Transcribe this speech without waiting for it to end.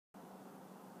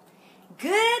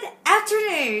Good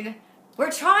afternoon.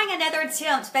 We're trying another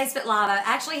attempt, Facebook Live. I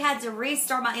actually had to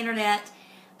restart my internet.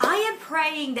 I am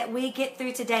praying that we get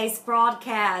through today's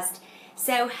broadcast.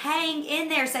 So hang in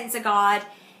there, saints of God,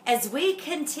 as we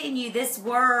continue this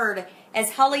word,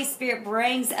 as Holy Spirit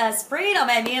brings us freedom.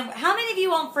 Amen. How many of you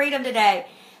want freedom today?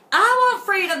 I want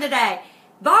freedom today.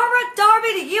 Barbara,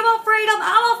 Darby, do you want freedom?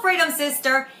 I want freedom,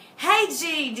 sister. Hey,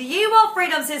 G, do you want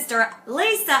freedom, sister?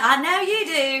 Lisa, I know you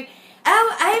do.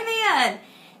 Oh, amen.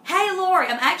 Hey, Lori,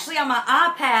 I'm actually on my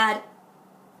iPad,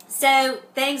 so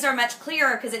things are much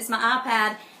clearer because it's my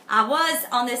iPad. I was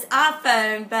on this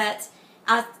iPhone, but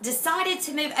I decided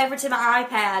to move over to my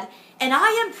iPad, and I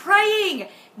am praying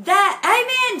that,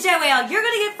 amen, Joelle, you're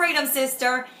going to get freedom,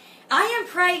 sister. I am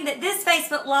praying that this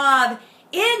Facebook Live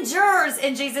endures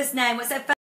in Jesus' name. What's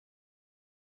that?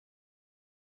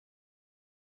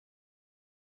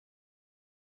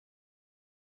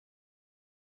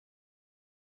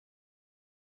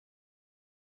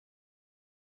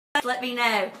 Let me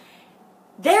know.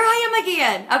 There I am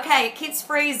again. Okay, it keeps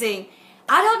freezing.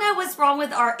 I don't know what's wrong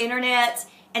with our internet,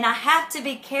 and I have to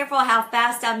be careful how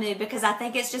fast I move because I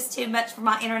think it's just too much for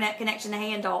my internet connection to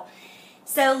handle.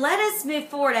 So let us move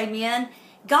forward, amen.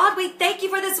 God, we thank you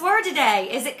for this word today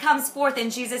as it comes forth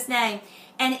in Jesus' name.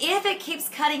 And if it keeps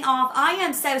cutting off, I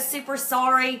am so super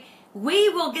sorry. We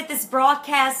will get this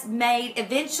broadcast made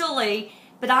eventually,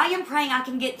 but I am praying I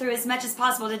can get through as much as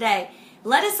possible today.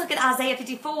 Let us look at Isaiah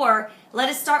 54. Let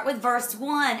us start with verse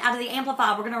 1 out of the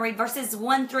Amplified. We're going to read verses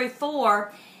 1 through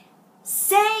 4.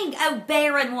 Sing, O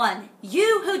barren one,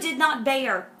 you who did not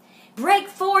bear. Break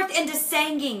forth into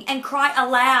singing and cry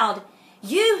aloud,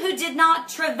 you who did not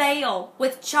travail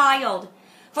with child.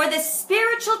 For the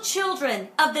spiritual children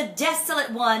of the desolate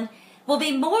one will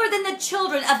be more than the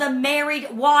children of the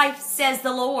married wife, says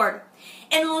the Lord.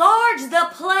 Enlarge the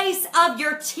place of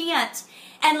your tent,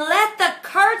 and let the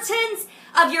curtains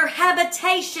of your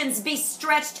habitations be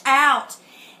stretched out.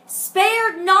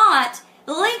 Spare not,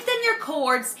 lengthen your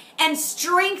cords, and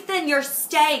strengthen your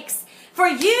stakes. For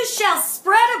you shall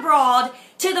spread abroad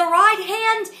to the right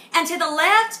hand and to the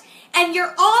left, and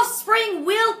your offspring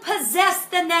will possess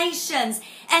the nations,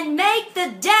 and make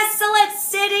the desolate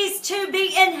cities to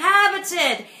be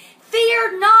inhabited.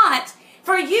 Fear not,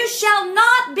 for you shall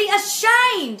not be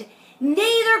ashamed,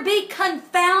 neither be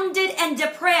confounded and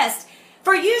depressed.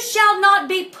 For you shall not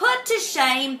be put to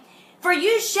shame, for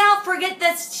you shall forget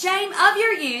the shame of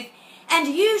your youth, and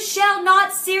you shall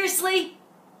not seriously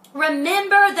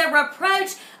remember the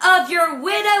reproach of your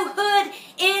widowhood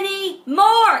any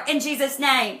more, in Jesus'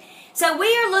 name. So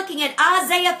we are looking at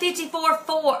Isaiah 54,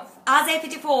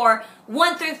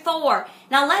 1 through 4.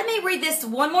 Now let me read this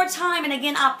one more time, and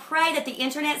again, I pray that the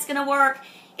internet's going to work.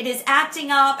 It is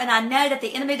acting up, and I know that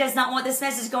the enemy does not want this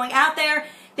message going out there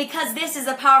because this is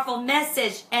a powerful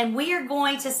message, and we are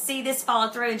going to see this follow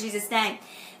through in Jesus' name.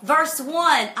 Verse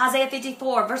 1, Isaiah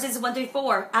 54, verses 1 through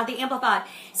 4, out of the Amplified.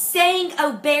 Sing,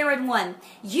 O barren one,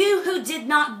 you who did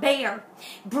not bear.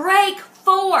 Break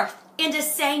forth into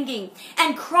singing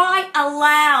and cry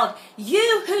aloud,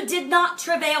 you who did not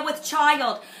travail with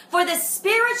child. For the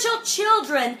spiritual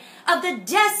children of the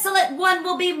desolate one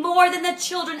will be more than the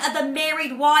children of the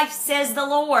married wife, says the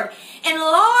Lord.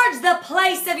 Enlarge the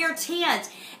place of your tent,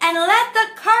 and let the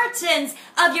curtains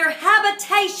of your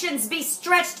habitations be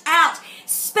stretched out.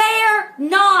 Spare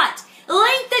not,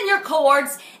 lengthen your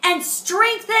cords, and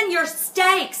strengthen your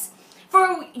stakes.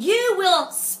 For you will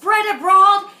spread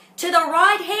abroad to the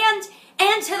right hand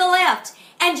and to the left,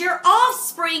 and your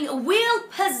offspring will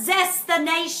possess the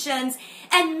nations,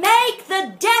 and make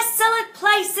the desolate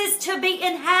places to be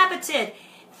inhabited.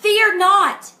 Fear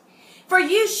not, for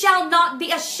you shall not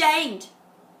be ashamed,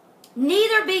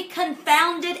 neither be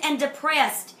confounded and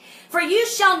depressed. For you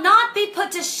shall not be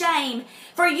put to shame,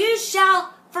 for you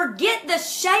shall forget the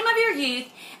shame of your youth,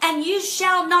 and you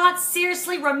shall not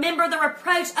seriously remember the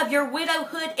reproach of your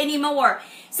widowhood anymore.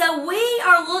 So we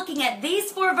are looking at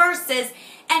these 4 verses,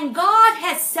 and God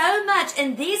has so much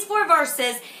in these 4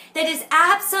 verses that is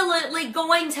absolutely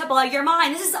going to blow your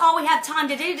mind. This is all we have time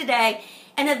to do today.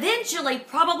 And eventually,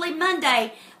 probably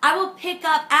Monday, I will pick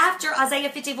up after Isaiah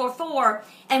 54:4,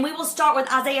 and we will start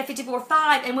with Isaiah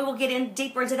 54:5, and we will get in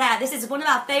deeper into that. This is one of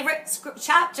my favorite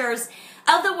chapters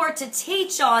of the Word to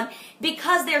teach on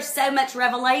because there's so much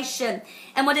revelation.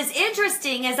 And what is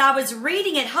interesting, as I was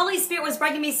reading it, Holy Spirit was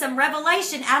bringing me some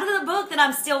revelation out of the book that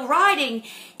I'm still writing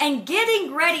and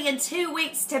getting ready in 2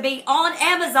 weeks to be on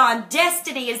Amazon.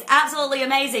 Destiny is absolutely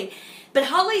amazing. But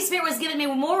Holy Spirit was giving me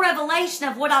more revelation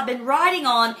of what I've been writing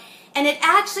on. And it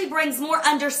actually brings more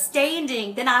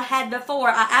understanding than I had before.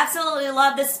 I absolutely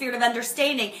love the spirit of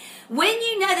understanding. When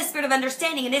you know the spirit of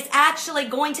understanding, and it's actually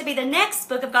going to be the next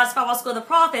book of God's Firewall School of the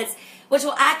Prophets, which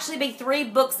will actually be 3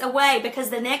 books away, because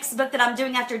the next book that I'm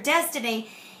doing after Destiny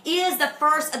is the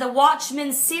first of the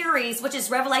Watchmen series, which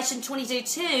is Revelation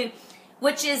 22:2,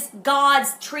 which is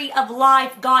God's tree of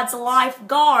life, God's life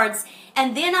guards.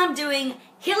 And then I'm doing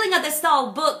Healing of the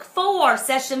Soul, book 4,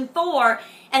 session 4.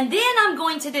 And then I'm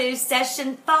going to do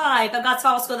session 5 of God's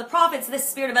Firewall School of the Prophets, the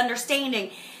spirit of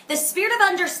understanding. The spirit of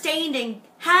understanding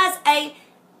has a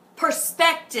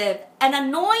perspective, an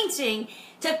anointing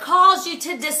to cause you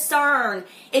to discern.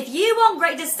 If you want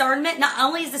great discernment, not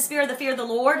only is the spirit of the fear of the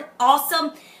Lord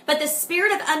awesome, but the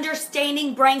spirit of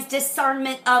understanding brings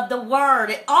discernment of the word.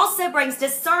 It also brings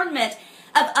discernment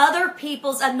of other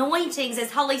people's anointings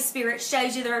as Holy Spirit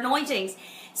shows you their anointings.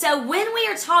 So when we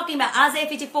are talking about Isaiah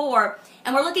 54,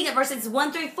 and we're looking at verses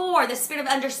 1 through 4, the spirit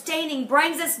of understanding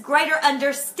brings us greater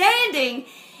understanding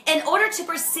in order to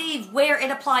perceive where it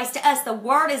applies to us. The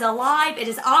word is alive, it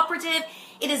is operative,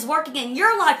 it is working in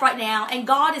your life right now, and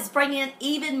God is bringing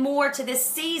even more to this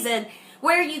season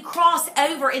where you cross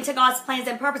over into God's plans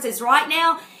and purposes. Right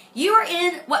now, you are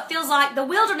in what feels like the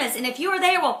wilderness, and if you are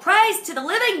there, well, praise to the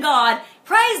living God,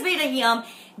 praise be to Him,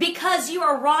 because you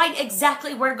are right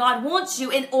exactly where God wants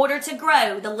you in order to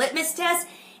grow. The litmus test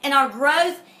in our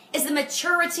growth is the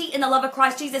maturity in the love of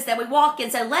Christ Jesus that we walk in.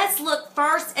 So let's look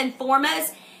first and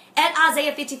foremost at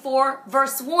Isaiah 54,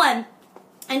 verse 1.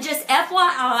 And just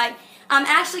FYI, I'm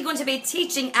actually going to be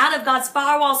teaching out of God's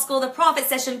Firewall School of the Prophets,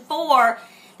 session 4,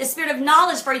 the Spirit of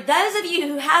Knowledge. For those of you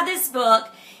who have this book,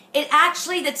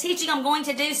 the teaching I'm going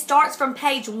to do starts from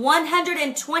page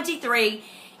 123,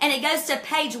 and it goes to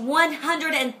page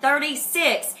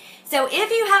 136. So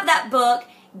if you have that book,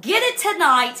 get it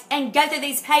tonight and go through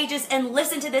these pages and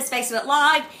listen to this Facebook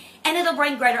Live, and it'll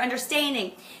bring greater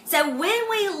understanding. So when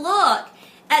we look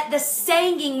at the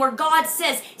singing where God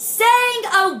says, "Sing,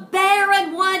 O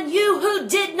barren one, you who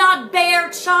did not bear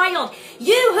child,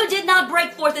 you who did not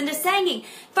break forth into singing."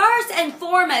 First and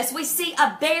foremost, we see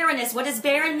a barrenness. What does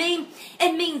barren mean?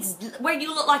 It means where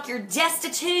you look like you're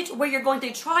destitute, where you're going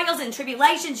through trials and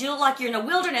tribulations, you look like you're in a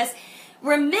wilderness.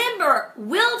 Remember,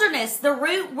 wilderness, the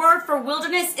root word for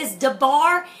wilderness is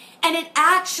debar, and it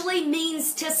actually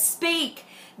means to speak.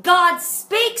 God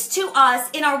speaks to us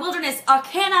in our wilderness, or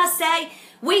can I say,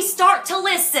 we start to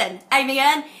listen.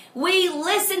 Amen. We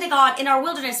listen to God in our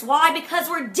wilderness. Why? Because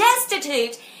we're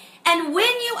destitute. And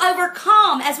when you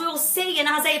overcome, as we will see in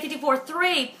Isaiah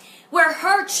 54:3, where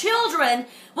her children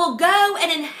will go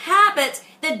and inhabit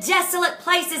the desolate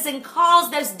places and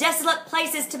cause those desolate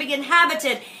places to be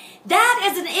inhabited, that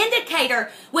is an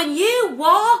indicator. When you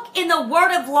walk in the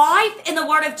word of life, in the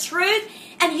word of truth,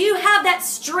 and you have that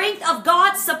strength of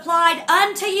God supplied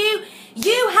unto you,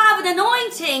 you have an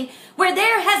anointing. Where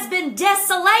there has been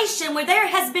desolation, where there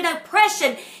has been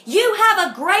oppression, you have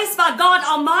a grace by God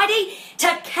Almighty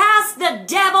to cast the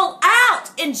devil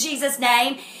out in Jesus'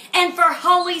 name, and for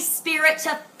Holy Spirit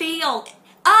to fill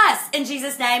us in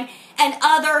Jesus' name and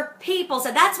other people.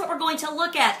 So that's what we're going to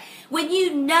look at. When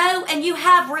you know and you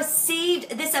have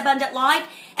received this abundant life,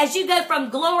 as you go from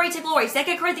glory to glory,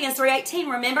 2 Corinthians 3:18,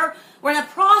 remember, we're in a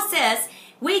process.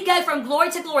 We go from glory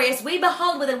to glory as we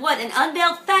behold with an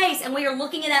unveiled face, and we are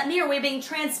looking in that mirror. We're being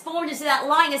transformed into that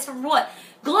likeness from what?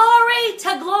 Glory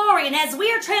to glory. And as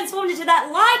we are transformed into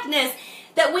that likeness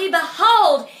that we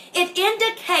behold, it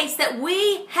indicates that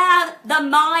we have the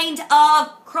mind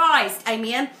of Christ.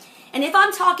 Amen. And if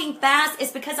I'm talking fast,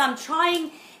 it's because I'm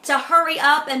trying to hurry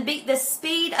up and beat the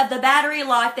speed of the battery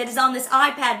life that is on this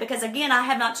iPad, because again, I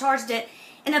have not charged it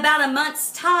in about a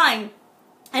month's time.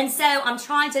 And so I'm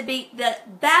trying to beat the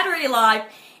battery life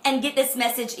and get this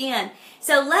message in.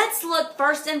 So let's look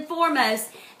first and foremost,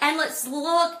 and let's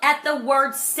look at the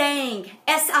word sing,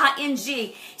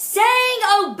 S-I-N-G. Sing,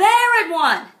 O barren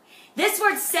one. This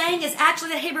word sing is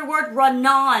actually the Hebrew word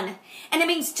ranan, and it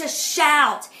means to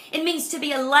shout. It means to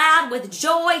be loud with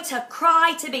joy, to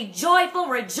cry, to be joyful,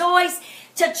 rejoice,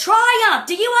 to triumph.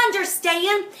 Do you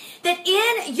understand that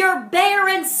in your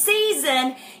barren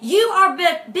season, you are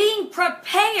being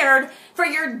prepared for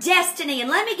your destiny? And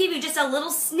let me give you just a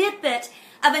little snippet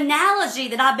of analogy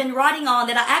that I've been writing on,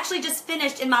 that I actually just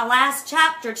finished in my last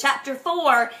chapter, chapter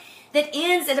 4, that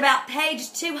ends at about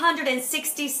page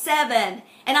 267.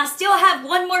 And I still have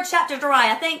one more chapter to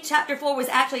write. I think chapter 4 was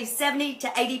actually 70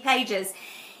 to 80 pages.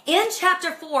 In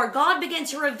chapter 4, God began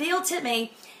to reveal to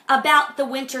me about the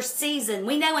winter season.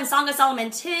 We know in Song of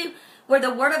Solomon 2, where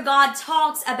the Word of God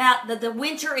talks about that the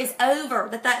winter is over,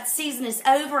 that season is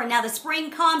over, and now the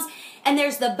spring comes, and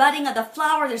there's the budding of the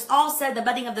flower. There's also the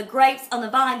budding of the grapes on the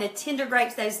vine, the tender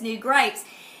grapes, those new grapes.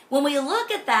 When we look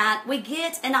at that, we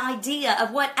get an idea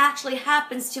of what actually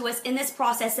happens to us in this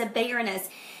process of barrenness.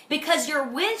 Because your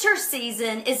winter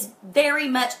season is very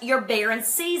much your barren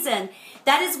season.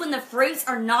 That is when the fruits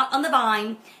are not on the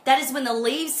vine. That is when the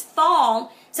leaves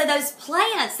fall. So those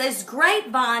plants, those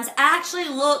grapevines actually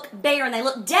look barren. They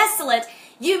look desolate.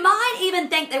 You might even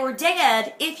think they were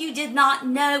dead if you did not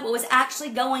know what was actually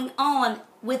going on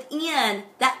within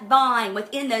that vine,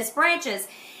 within those branches.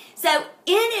 So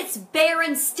in its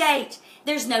barren state,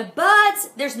 there's no buds,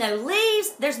 there's no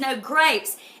leaves, there's no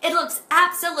grapes. It looks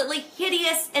absolutely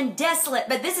hideous and desolate.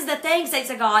 But this is the thing,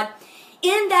 saints of God.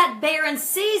 In that barren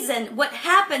season, what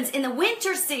happens in the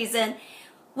winter season,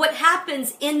 what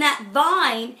happens in that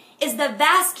vine is the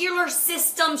vascular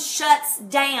system shuts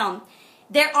down.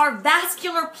 There are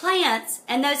vascular plants,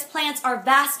 and those plants are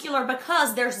vascular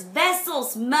because there's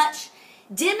vessels much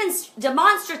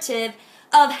demonstrative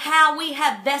of how we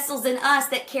have vessels in us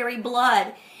that carry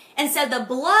blood. And so the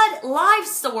blood life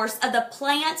source of the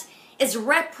plant is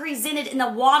represented in the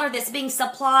water that's being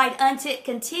supplied unto it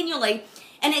continually.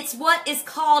 And it's what is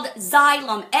called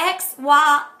xylem, X-Y-L-E-M,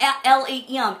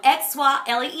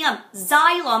 X-Y-L-E-M,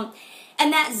 xylem.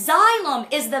 And that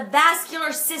xylem is the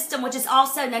vascular system, which is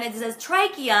also known as the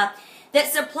trachea,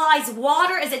 that supplies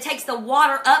water as it takes the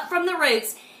water up from the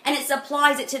roots, and it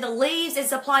supplies it to the leaves, it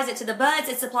supplies it to the buds,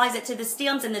 it supplies it to the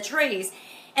stems and the trees.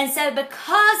 And so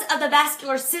because of the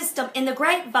vascular system in the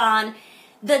grapevine,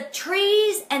 the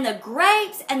trees and the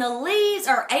grapes and the leaves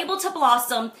are able to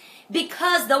blossom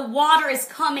because the water is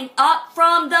coming up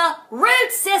from the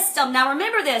root system. Now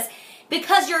remember this,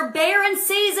 because your barren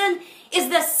season is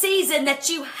the season that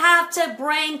you have to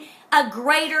bring a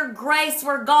greater grace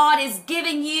where God is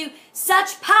giving you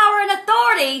such power and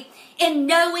authority in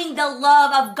knowing the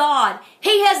love of God.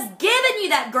 He has given you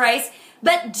that grace,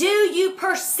 but do you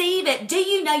perceive it? Do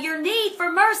you know your need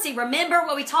for mercy? Remember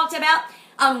what we talked about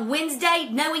on Wednesday,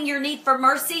 knowing your need for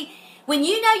mercy? When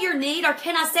you know your need, or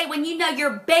can I say when you know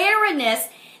your barrenness,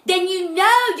 then you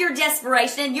know your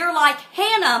desperation, and you're like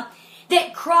Hannah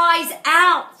that cries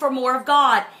out for more of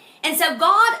God. And so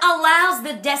God allows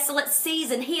the desolate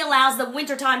season. He allows the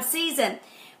wintertime season.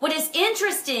 What is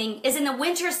interesting is in the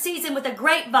winter season with the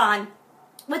grapevine,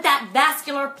 with that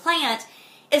vascular plant,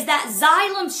 is that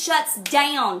xylem shuts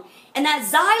down. And that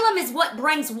xylem is what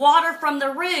brings water from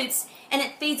the roots and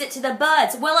it feeds it to the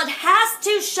buds. Well, it has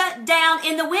to shut down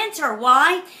in the winter.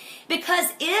 Why?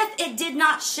 Because if it did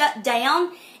not shut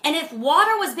down and if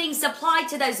water was being supplied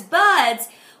to those buds,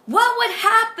 what would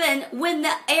happen when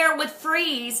the air would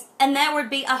freeze and there would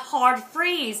be a hard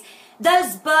freeze?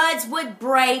 Those buds would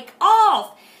break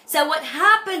off. So what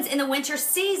happens in the winter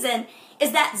season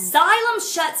is that xylem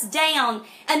shuts down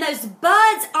and those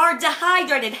buds are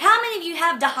dehydrated. How many of you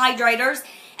have dehydrators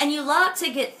and you love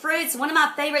to get fruits? One of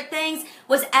my favorite things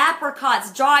was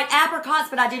apricots, dried apricots,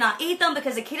 but I do not eat them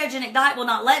because the ketogenic diet will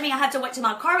not let me. I have to wait till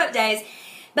my carb up days.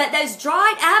 But those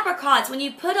dried apricots, when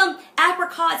you put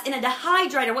apricots in a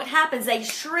dehydrator, what happens? They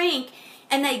shrink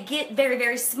and they get very,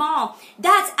 very small.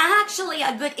 That's actually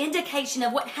a good indication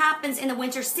of what happens in the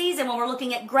winter season when we're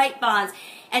looking at grapevines.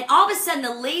 And all of a sudden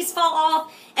the leaves fall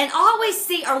off, and all we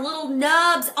see are little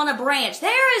nubs on a branch.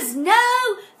 There is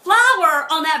no flower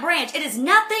on that branch. It is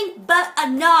nothing but a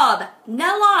nub.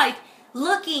 No life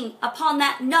looking upon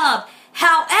that nub.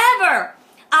 However,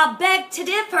 I beg to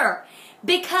differ.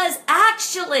 Because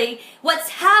actually what's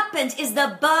happened is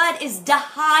the bud is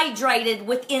dehydrated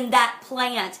within that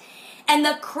plant. And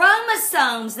the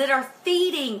chromosomes that are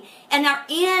feeding and are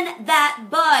in that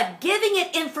bud, giving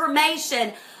it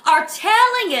information, are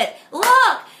telling it,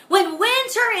 look, when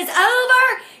winter is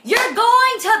over, you're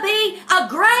going to be a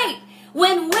grape.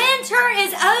 When winter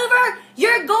is over,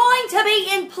 you're going to be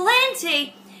in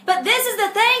plenty. But this is the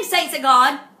thing, saints of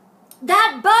God,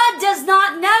 that bud does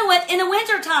not know it in the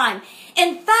wintertime.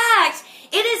 In fact,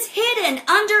 it is hidden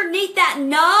underneath that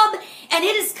nub, and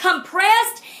it is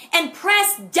compressed and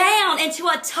pressed down into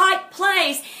a tight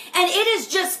place, and it is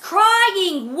just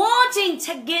crying, wanting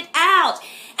to get out.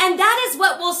 And that is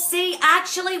what we'll see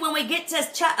actually when we get to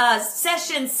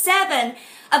session 7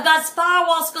 of God's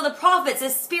Firewall School of the Prophets, the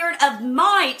spirit of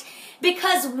might.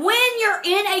 Because when you're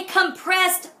in a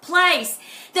compressed place,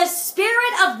 the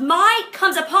spirit of might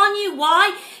comes upon you.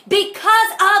 Why?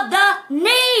 Because of the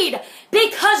need.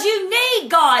 Because you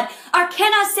need God. Or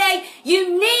can I say,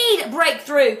 you need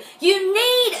breakthrough. You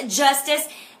need justice.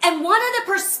 And one of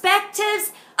the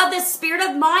perspectives of the spirit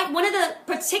of might, one of the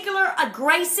particular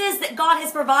graces that God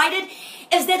has provided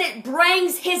is that it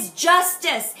brings his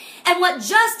justice. And what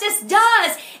justice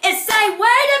does is say, wait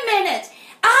a minute,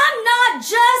 I'm not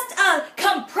just a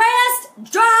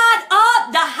compressed, dried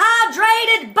up,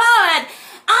 dehydrated bud.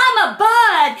 I'm a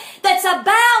bud that's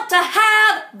about to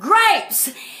have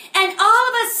grapes. And all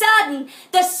of a sudden,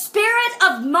 the spirit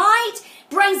of might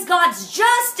brings God's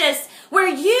justice, where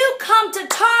you come to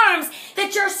terms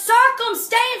that your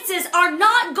circumstances are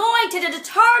not going to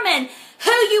determine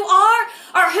who you are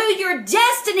or who your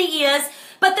destiny is,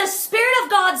 but the Spirit of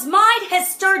God's might has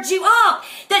stirred you up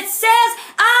that says,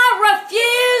 I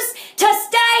refuse to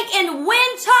stay in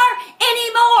winter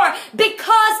anymore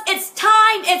because it's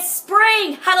time, it's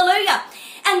spring. Hallelujah.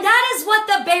 And that is what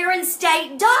the barren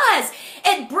state does.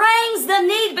 It brings the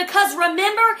need, because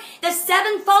remember the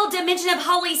sevenfold dimension of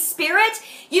Holy Spirit?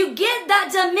 You get that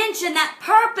dimension, that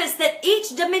purpose that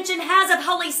each dimension has of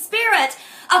Holy Spirit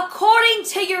according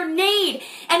to your need.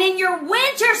 And in your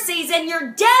winter season, your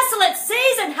desolate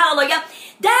season, hallelujah,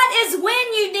 that is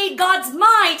when you need God's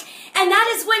might. And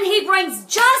that is when he brings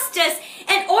justice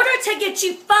in order to get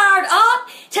you fired up,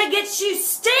 to get you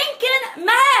stinking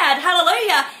mad,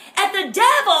 hallelujah, at the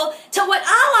devil. To what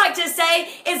I like to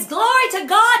say is, glory to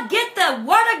God, get the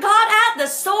word of God out, the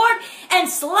sword, and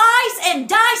slice and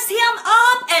dice him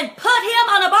up and put him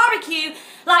on a barbecue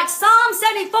like Psalm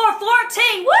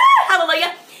 74:14. Woo!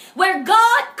 Hallelujah. Where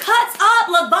God cuts up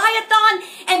Leviathan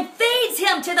and feeds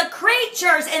him to the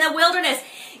creatures in the wilderness.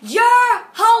 Your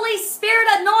Holy Spirit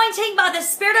anointing by the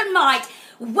Spirit of might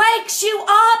wakes you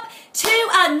up to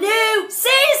a new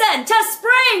season, to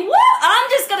spring. Woo! I'm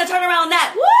just going to turn around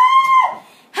that. Woo!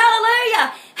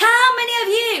 Hallelujah. How many of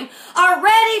you are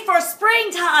ready for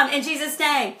springtime in Jesus'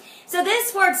 name? So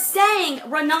this word saying,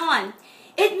 Ranan,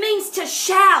 it means to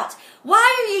shout. Why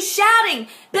are you shouting?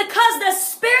 Because the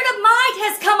Spirit of might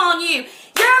has come on you.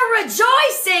 You're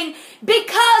rejoicing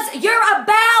because you're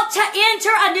about to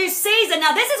enter a new season.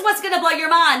 Now this is what's going to blow your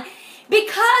mind.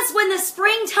 Because when the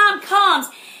springtime comes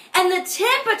and the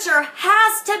temperature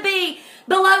has to be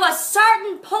below a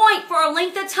certain point for a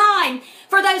length of time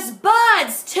for those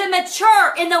buds to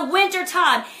mature in the winter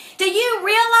time. Do you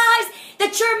realize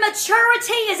that your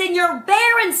maturity is in your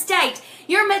barren state?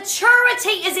 Your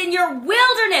maturity is in your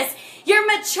wilderness. Your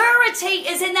maturity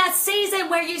is in that season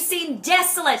where you seem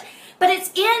desolate. But it's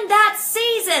in that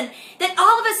season that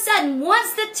all of a sudden,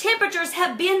 once the temperatures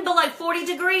have been below 40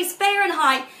 degrees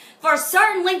Fahrenheit for a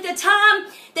certain length of time,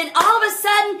 then all of a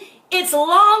sudden, it's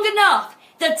long enough.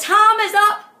 The time is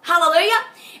up. Hallelujah.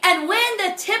 And when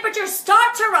the temperatures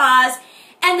start to rise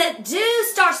and the dew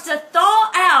starts to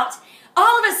thaw out,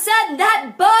 all of a sudden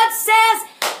that bud says,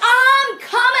 I'm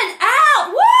coming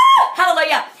out. Woo!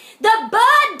 Hallelujah. The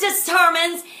bud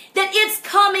determines that it's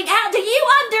coming out. Do you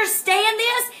understand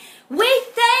this? We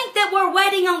think that we're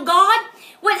waiting on God,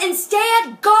 when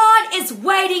instead God is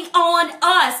waiting on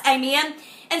us. Amen.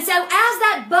 And so as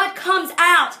that bud comes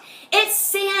out, it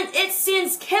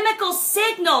sends chemical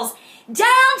signals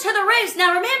down to the roots.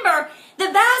 Now remember,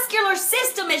 the vascular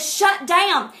system is shut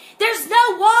down. There's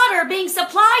no water being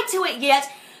supplied to it yet.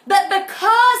 But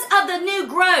because of the new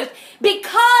growth,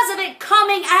 because of it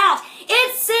coming out,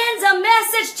 it sends a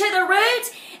message to the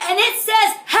roots and it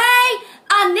says, hey,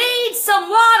 I need some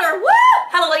water.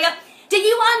 Woo! Hallelujah. Do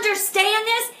you understand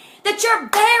this? That your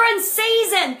barren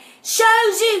season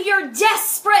shows you your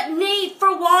desperate need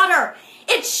for water.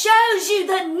 It shows you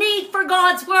the need for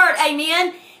God's word.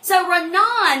 Amen. So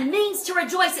Ranan means to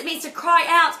rejoice. It means to cry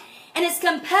out. And it's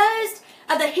composed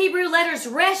of the Hebrew letters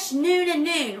Resh, Nun, and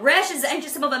Nun. Resh is the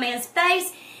ancient symbol of a man's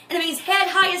face, and it means head,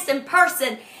 highest, and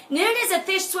person. Nun is a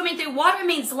fish swimming through water. It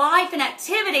means life and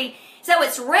activity. So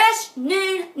it's Resh,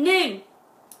 Nun, Nun.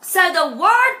 So the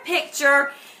word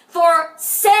picture for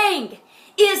saying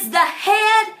is the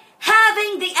head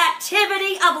having the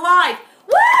activity of life.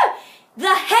 Woo!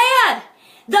 The head,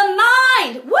 the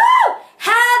mind, woo!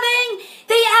 Having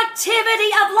the activity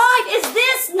of life. Is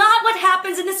this not what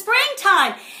happens in the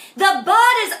springtime? The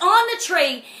bud is on the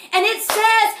tree and it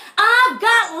says, I've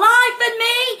got life in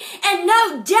me and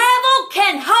no devil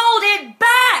can hold it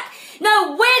back.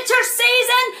 No winter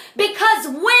season, because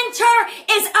winter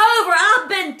is over. I've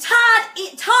been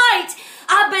tight.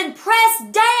 I've been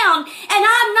pressed down and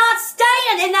I'm not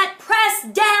staying in that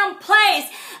pressed down place.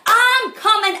 I'm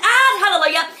coming out,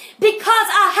 hallelujah, because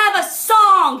I have a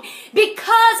song,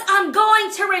 because I'm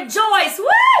going to rejoice,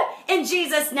 woo, in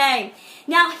Jesus' name.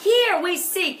 Now here we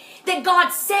see that God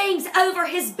sings over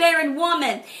his barren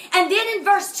woman. And then in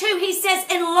verse 2 he says,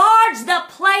 enlarge the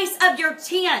place of your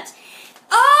tent.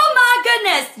 Oh my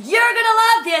goodness, you're going to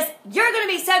love this. You're going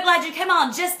to be so glad you came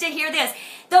on just to hear this.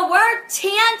 The word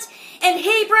tent in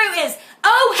Hebrew is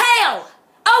ohel.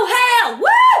 Ohel.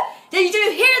 Woo! Did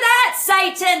you hear that,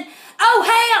 Satan?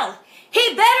 Ohel.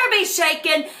 He better be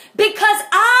shaken, because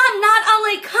I'm not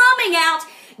only coming out,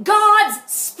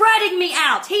 God's spreading me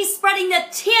out. He's spreading the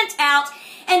tent out,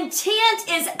 and tent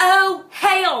is oh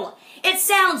hail. It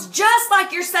sounds just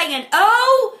like you're saying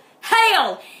oh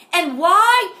hail. And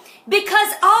why?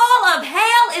 Because all of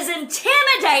hell is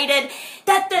intimidated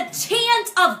that the tent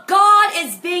of God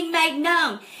is being made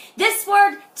known. This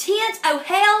word tent, oh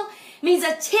hail, means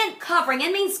a tent covering.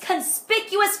 It means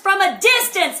conspicuous from a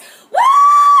distance.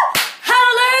 Woo!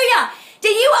 Hallelujah! Do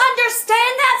you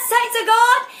understand that, saints of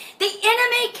God? The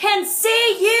enemy can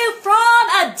see you from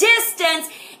a distance,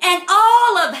 and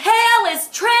all of hell is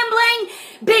trembling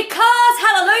because,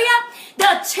 hallelujah,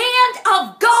 the tent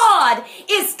of God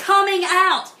is coming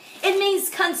out. It means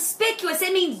conspicuous.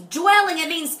 It means dwelling. It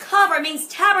means cover. It means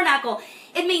tabernacle.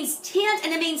 It means tent,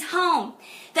 and it means home.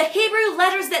 The Hebrew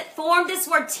letters that form this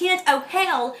word tent,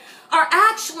 ohel, are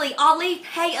actually aleph,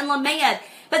 hey, and lamed.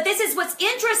 But this is what's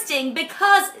interesting,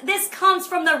 because this comes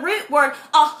from the root word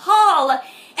ahal,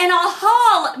 and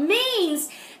ahal means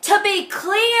to be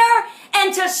clear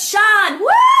and to shine. Woo!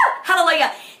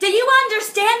 Hallelujah. Do you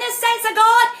understand this, saints of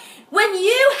God? When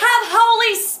you have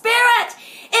Holy Spirit,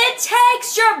 it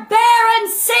takes your barren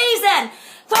season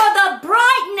for the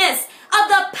brightness of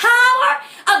the power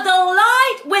of the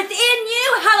light within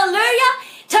you, hallelujah,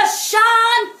 to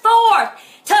shine forth,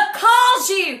 to cause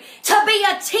you to be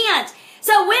a tent.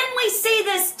 So when we see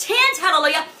this tent,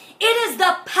 hallelujah, it is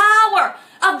the power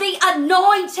of the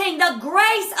anointing, the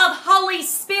grace of Holy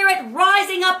Spirit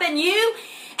rising up in you,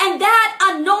 and that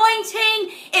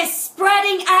anointing is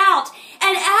spreading out.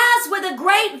 And as with a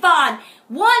grapevine,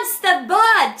 once the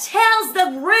bud tells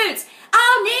the roots,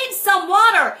 I'll need some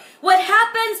water, what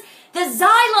happens? The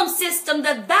xylem system,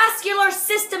 the vascular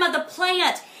system of the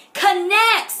plant,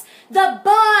 connects the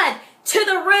bud to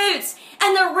the roots,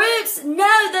 and the roots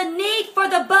know the need for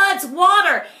the bud's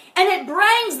water, and it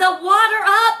brings the water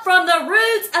up from the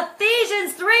roots.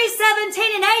 Ephesians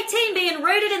 3:17 and 18, being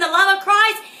rooted in the love of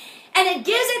Christ, and it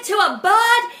gives it to a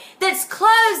bud that's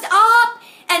closed up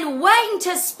and waiting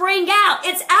to spring out.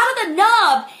 It's out of the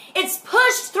nub. It's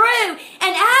pushed through,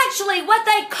 and actually what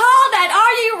they call that,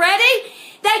 are you ready?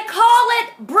 They call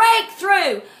it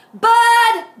breakthrough.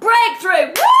 Bud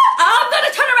breakthrough. Woo! I'm going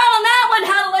to turn around on that one.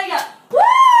 Hallelujah. Woo!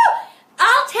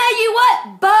 I'll tell you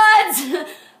what, buds,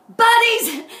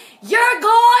 buddies, you're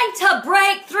going to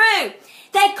break through.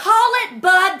 They call it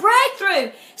bud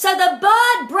breakthrough. So the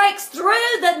bud breaks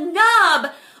through the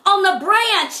nub on the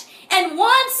branch, and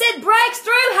once it breaks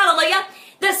through, hallelujah,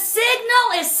 the signal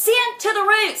is sent to the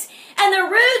roots, and the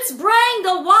roots bring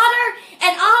the water,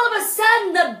 and all of a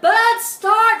sudden the bud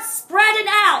starts spreading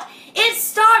out. It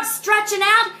starts stretching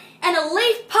out, and a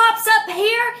leaf pops up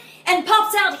here, and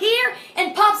pops out here,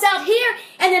 and pops out here,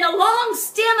 and then a long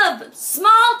stem of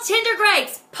small tender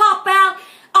grapes pop out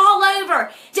all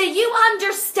over. Do you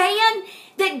understand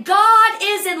that God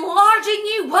is enlarging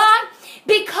you? Why?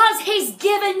 Because He's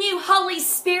given you Holy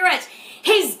Spirit.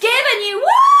 He's given you,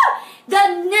 the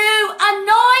new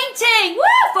anointing,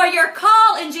 for your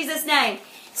call in Jesus' name.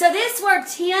 So this word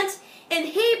tent in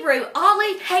Hebrew,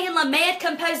 aleph, hey, and lamed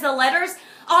compose the letters.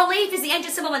 Aleph is the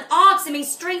ancient symbol of an ox. It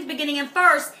means strength beginning and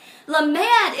first.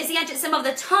 Lamed is the ancient symbol of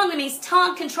the tongue. It means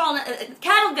tongue, control,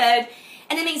 cattle goad.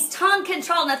 And it means tongue,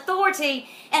 control, and authority.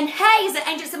 And hey is the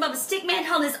ancient symbol of a stick man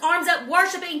holding his arms up,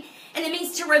 worshiping. And it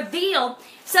means to reveal.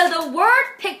 So the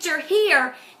word picture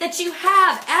here that you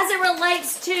have as it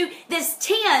relates to this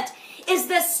tent is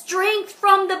the strength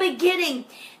from the beginning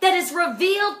that is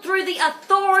revealed through the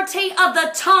authority of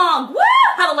the tongue.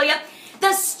 Woo! Hallelujah.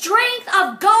 The strength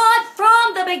of God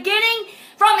from the beginning,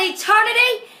 from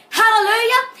eternity.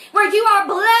 Hallelujah. Where you are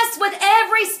blessed with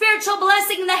every spiritual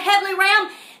blessing in the heavenly realm.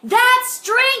 That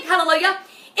strength, hallelujah,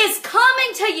 is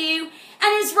coming to you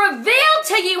and is revealed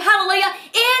to you, hallelujah,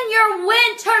 in your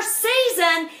winter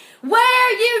season,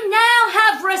 where you now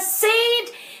have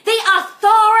received the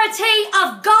authority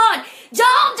of God.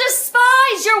 Don't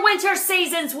despise your winter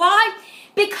seasons. Why?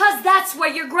 Because that's where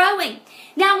you're growing.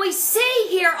 Now we see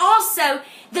here also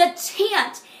the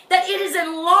tent, that it is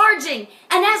enlarging.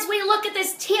 And as we look at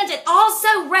this tent, it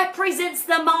also represents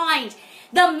the mind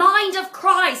of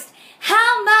Christ.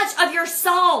 How much of your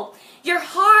soul, your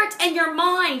heart, and your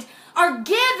mind are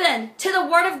given to the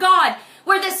Word of God,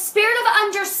 where the Spirit of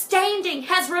understanding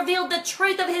has revealed the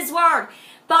truth of His Word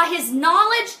by His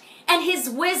knowledge and His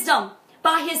wisdom,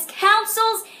 by His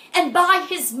counsels and by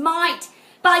His might.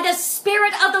 by the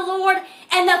Spirit of the Lord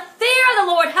and the fear of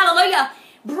the Lord, hallelujah,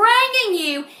 bringing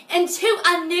you into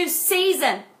a new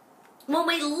season. When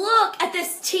we look at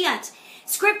this tent,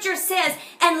 Scripture says,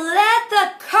 and let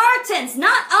the curtains,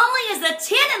 not only is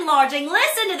the tent enlarging,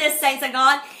 listen to this, saints of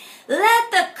God,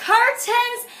 let the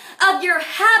curtains of your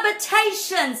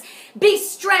habitations be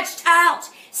stretched out,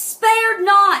 spared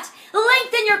not,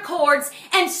 lengthen your cords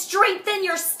and strengthen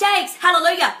your stakes.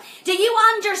 Hallelujah. Do you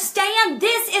understand?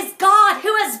 This is God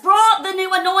who has brought the new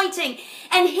anointing,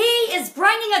 and He is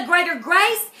bringing a greater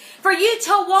grace for you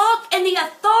to walk in the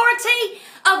authority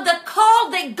of the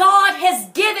call that God has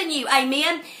given you.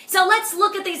 Amen. So let's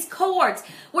look at these cords,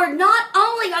 where not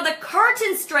only are the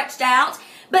curtains stretched out,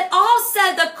 but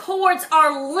also the cords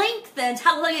are lengthened.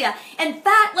 Hallelujah. In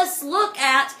fact, let's look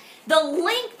at the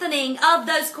lengthening of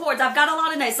those cords. I've got a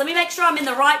lot of notes. Let me make sure I'm in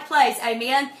the right place.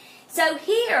 Amen. So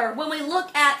here, when we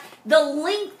look at the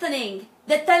lengthening,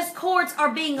 that those cords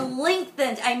are being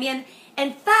lengthened. Amen.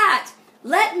 In fact,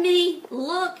 let me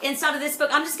look inside of this book.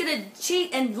 I'm just going to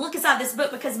cheat and look inside this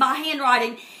book because my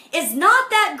handwriting is not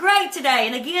that great today.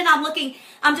 And again, I'm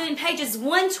doing pages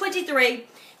 123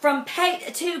 from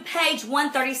page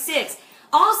 136.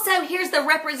 Also, here's the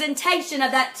representation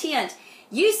of that tent.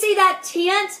 You see that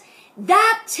tent?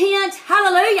 That tent,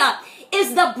 hallelujah,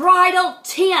 is the bridal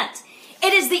tent.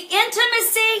 It is the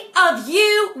intimacy of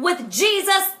you with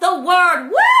Jesus, the Word.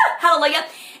 Woo! Hallelujah.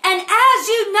 And as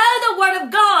you know the Word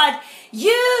of God,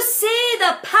 you see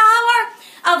the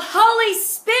power of Holy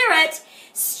Spirit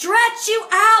stretch you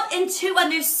out into a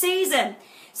new season.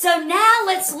 So now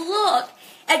let's look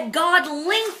at God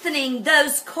lengthening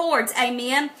those cords.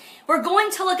 Amen. We're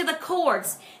going to look at the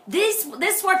cords. This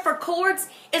word for cords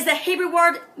is the Hebrew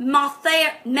word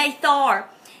mathar.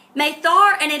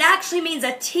 Mathar, and it actually means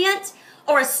a tent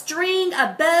or a string,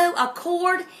 a bow, a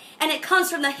cord. And it comes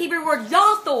from the Hebrew word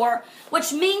yathor,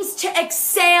 which means to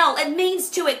excel. It means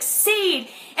to exceed.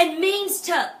 It means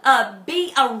to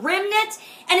be a remnant.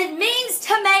 And it means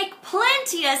to make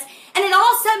plenteous. And it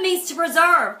also means to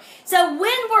preserve. So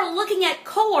when we're looking at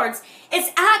cords,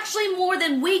 it's actually more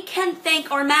than we can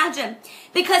think or imagine.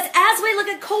 Because as we look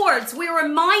at cords, we're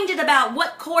reminded about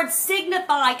what cords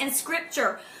signify in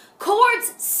Scripture.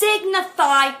 Cords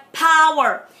signify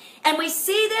power. And we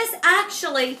see this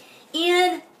actually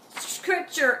in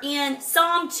Scripture in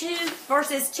Psalm 2,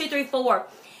 verses 2 through 4.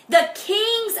 The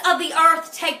kings of the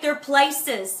earth take their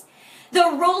places. The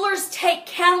rulers take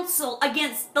counsel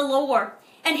against the Lord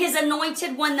and His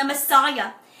anointed one, the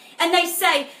Messiah. And they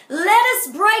say, let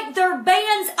us break their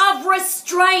bands of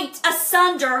restraint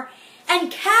asunder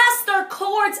and cast their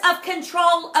cords of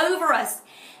control over us.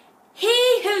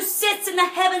 He who sits in the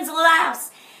heavens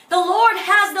laughs. The Lord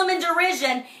has them in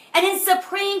derision, and in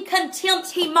supreme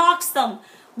contempt He mocks them.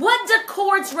 What do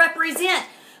cords represent?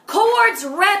 Cords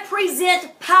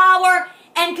represent power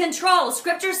and control.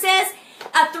 Scripture says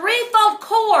a threefold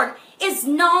cord is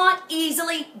not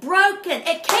easily broken.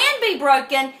 It can be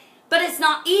broken, but it's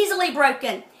not easily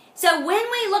broken. So when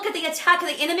we look at the attack of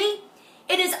the enemy,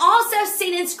 it is also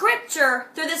seen in Scripture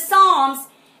through the Psalms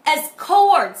as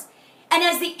cords. And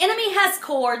as the enemy has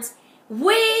cords,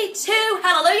 we too,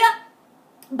 hallelujah,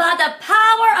 by the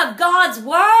power of God's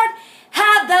Word,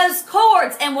 have those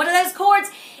cords. And what are those cords?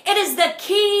 It is the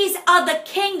keys of the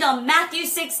kingdom, Matthew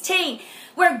 16,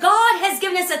 where God has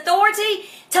given us authority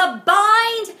to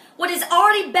bind what is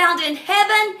already bound in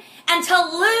heaven and to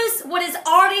loose what is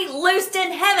already loosed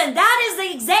in heaven. That is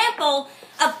the example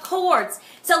of cords.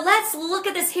 So let's look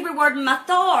at this Hebrew word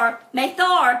mathar,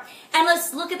 and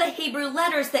let's look at the Hebrew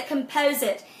letters that compose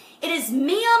it. It is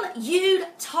Mem, Yud,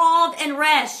 Tav, and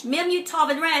Resh. Mem, Yud,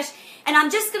 Tav, and Resh. And I'm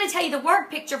just going to tell you the word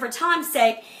picture for time's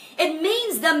sake. It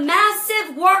means the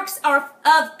massive works of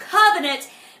covenant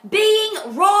being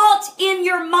wrought in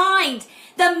your mind.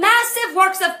 The massive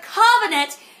works of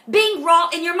covenant being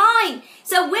wrought in your mind.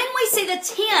 So when we see the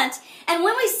tent and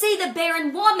when we see the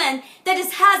barren woman that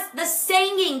has the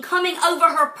singing coming over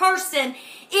her person,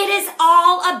 it is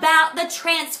all about the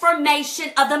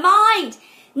transformation of the mind.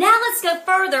 Now let's go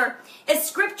further. As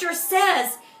Scripture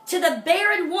says to the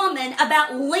barren woman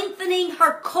about lengthening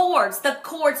her cords, the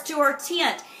cords to her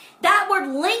tent. That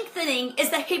word lengthening is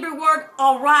the Hebrew word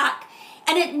arak.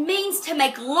 And it means to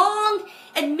make long,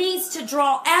 it means to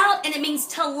draw out, and it means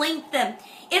to lengthen.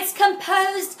 It's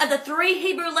composed of the three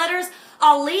Hebrew letters,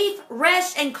 Aleph,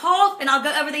 Resh, and Kaf, and I'll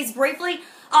go over these briefly.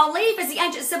 Aleph is the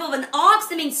ancient symbol of an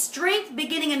ox. It means strength,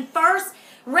 beginning and first.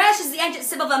 Resh is the ancient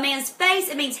symbol of a man's face.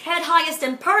 It means head highest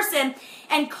in person.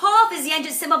 And Kaf is the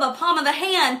ancient symbol of a palm of the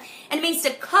hand. And it means to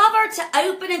cover, to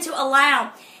open, and to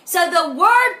allow. So the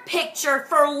word picture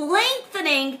for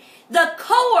lengthening the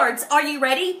cords, are you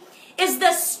ready? is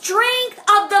the strength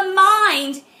of the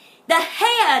mind, the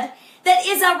head, that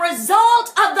is a result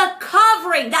of the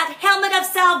covering, that helmet of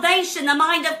salvation, the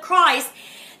mind of Christ,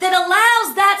 that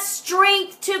allows that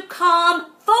strength to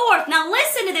come forth. Now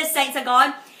listen to this, saints of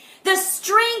God. The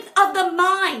strength of the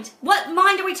mind. What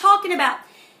mind are we talking about?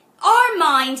 Our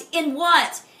mind in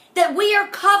what? That we are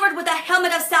covered with a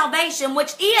helmet of salvation,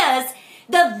 which is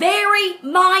the very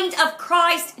mind of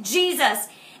Christ Jesus.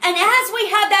 And as we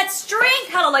have that strength,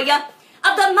 hallelujah,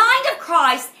 of the mind of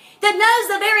Christ, that knows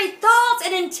the very thoughts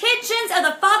and intentions of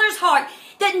the Father's heart,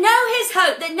 that know His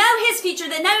hope, that know His future,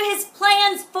 that know His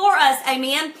plans for us,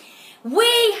 amen.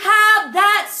 We have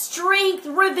that strength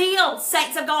revealed,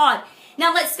 saints of God.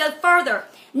 Now let's go further.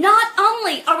 Not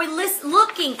only are we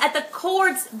looking at the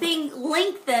cords being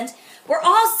lengthened, we're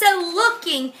also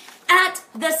looking at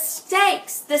the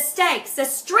stakes, the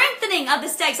strengthening of the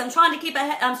stakes. I'm trying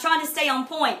to stay on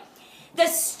point. The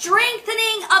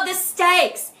strengthening of the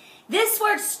stakes. This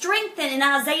word strengthen in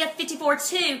Isaiah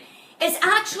 54:2 is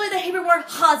actually the Hebrew word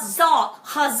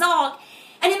hazak,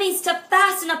 and it means to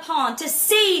fasten upon, to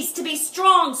seize, to be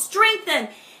strong, strengthen,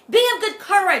 be of good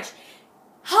courage,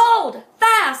 hold,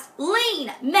 fast,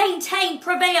 lean, maintain,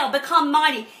 prevail, become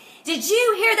mighty. Did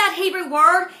you hear that Hebrew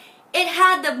word? It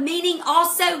had the meaning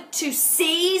also to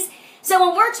seize. So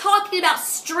when we're talking about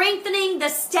strengthening the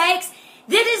stakes,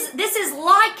 this is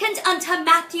likened unto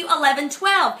Matthew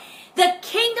 11:12. The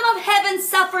kingdom of heaven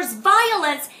suffers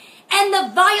violence, and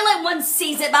the violent one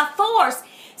seize it by force.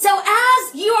 So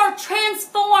as you are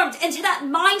transformed into that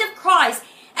mind of Christ,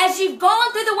 as you've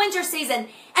gone through the winter season,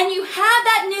 and you have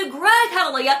that new growth,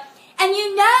 hallelujah, and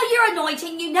you know your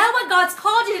anointing, you know what God's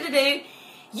called you to do,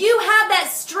 you have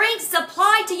that strength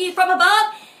supplied to you from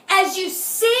above as you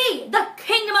see the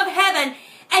kingdom of heaven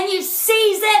and you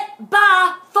seize it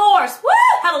by force. Woo!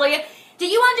 Hallelujah. Do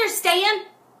you understand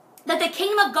that the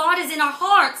kingdom of God is in our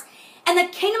hearts and the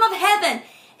kingdom of heaven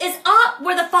is up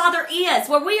where the Father is,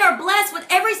 where we are blessed with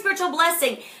every spiritual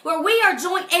blessing, where we are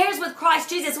joint heirs with Christ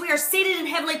Jesus. We are seated in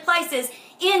heavenly places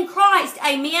in Christ.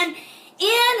 Amen.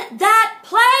 In that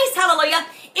place, hallelujah,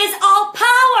 is all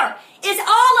power, is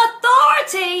all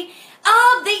authority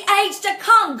of the age to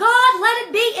come. God, let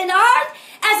it be in earth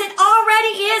as it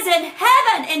already is in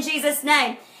heaven, in Jesus'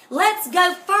 name. Let's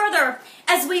go further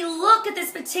as we look at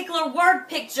this particular word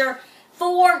picture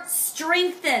for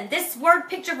strengthen. This word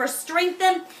picture for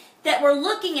strengthen that we're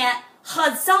looking at,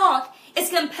 hazak, is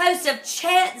composed of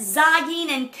chet, zayin,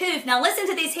 and kuf. Now listen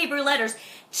to these Hebrew letters.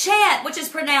 Chet, which is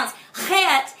pronounced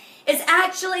chet, is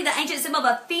actually the ancient symbol of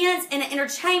a fence in an inner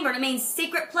chamber. It means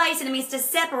secret place, and it means to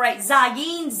separate.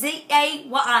 Zayin,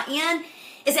 Z-A-Y-I-N,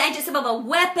 is the ancient symbol of a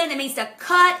weapon. It means to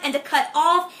cut and to cut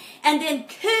off. And then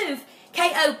kuf,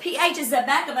 K-O-P-H, is the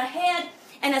back of a head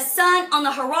and a sun on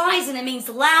the horizon. It means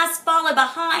last, follow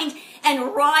behind,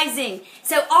 and rising.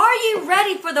 So are you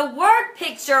ready for the word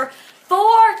picture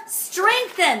for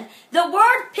strengthen? The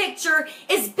word picture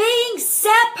is being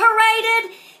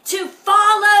separated to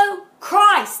follow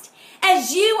Christ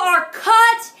as you are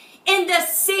cut in the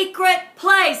secret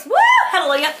place. Woo!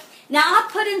 Hallelujah. Now I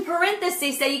put in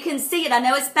parentheses so you can see it. I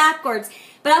know it's backwards,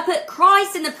 but I put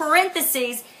Christ in the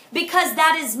parentheses because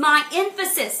that is my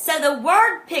emphasis. So the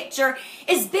word picture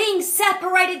is being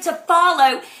separated to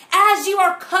follow as you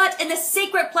are cut in the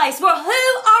secret place. Well, who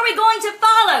are we going to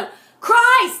follow?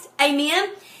 Christ.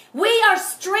 Amen. We are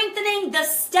strengthening the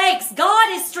stakes. God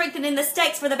is strengthening the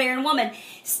stakes for the barren woman.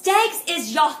 Stakes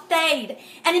is yothed,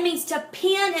 and it means to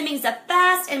pin, it means to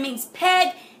fast, it means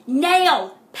peg,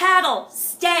 nail, paddle,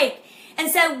 stake. And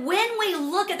so when we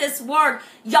look at this word,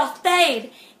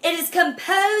 yothed, it is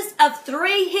composed of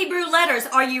 3 Hebrew letters.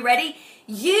 Are you ready?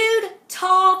 Yud,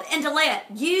 Tav, and Dalet.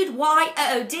 Yud,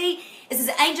 Y-O-O-D. This is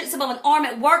an ancient symbol of an arm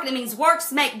at work, and it means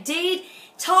works make deed.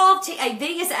 Tav,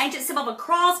 T-A-V, is an ancient symbol of a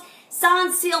cross.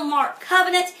 Sign, seal, mark,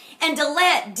 covenant. And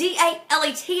Dalet,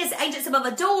 D-A-L-E-T, is the ancient symbol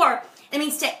of a door. It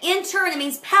means to enter, and it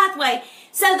means pathway.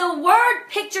 So the word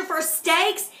picture for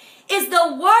stakes is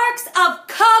the works of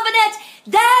covenant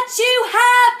that you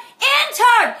have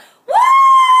entered. Woo!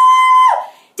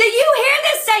 Do you hear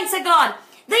this, saints of God?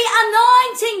 The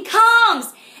anointing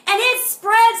comes and it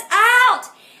spreads out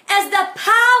as the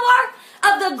power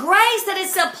of the grace that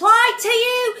is supplied to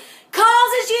you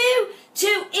causes you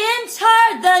to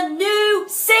enter the new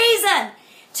season,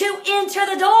 to enter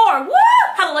the door.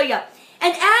 Woo! Hallelujah.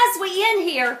 And as we end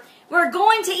here, we're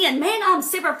going to end. Man, I'm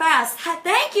super fast.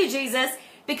 Thank you, Jesus,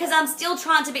 because I'm still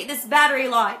trying to beat this battery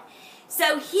life.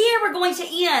 So here we're going to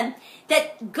end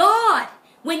that God,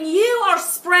 when you are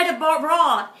spread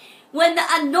abroad, when the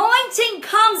anointing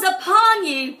comes upon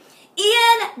you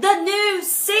in the new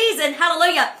season,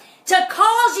 hallelujah, to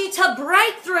cause you to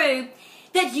break through,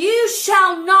 that you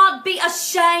shall not be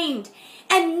ashamed,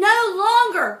 and no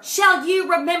longer shall you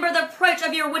remember the reproach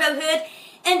of your widowhood.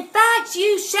 In fact,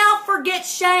 you shall forget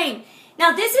shame.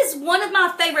 Now, this is one of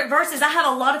my favorite verses. I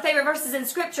have a lot of favorite verses in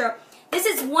Scripture. This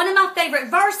is one of my favorite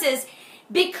verses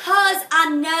because I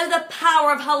know the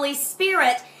power of Holy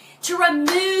Spirit to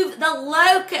remove the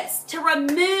locust, to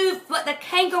remove what the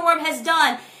cankerworm has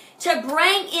done, to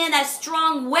bring in a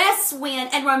strong west wind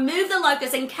and remove the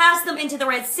locusts and cast them into the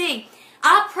Red Sea.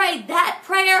 I prayed that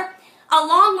prayer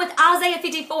along with Isaiah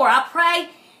 54. I pray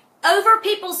over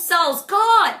people's souls.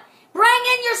 God, bring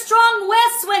in your strong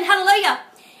west wind, hallelujah,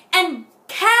 and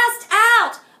cast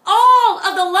out all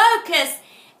of the locusts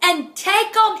and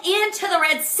take them into the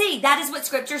Red Sea. That is what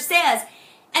Scripture says.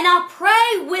 And I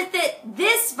pray with it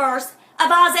this verse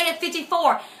of Isaiah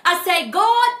 54. I say,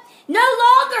 God, no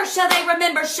longer shall they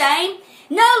remember shame.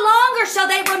 No longer shall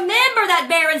they remember that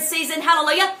barren season,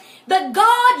 hallelujah. But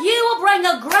God, you will bring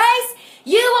a grace,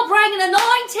 you will bring an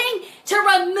anointing to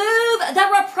remove the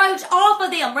reproach off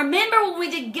of them. Remember when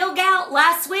we did Gilgal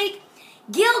last week?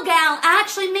 Gilgal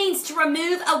actually means to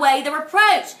remove away the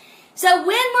reproach. So when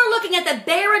we're looking at the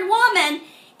barren woman,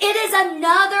 it is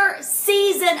another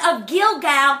season of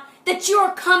Gilgal that you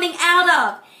are coming out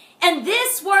of. And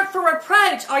this word for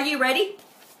reproach, are you ready?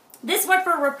 This word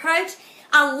for reproach,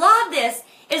 I love this,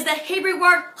 is the Hebrew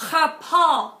word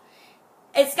chapal.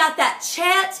 It's got that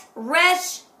chet,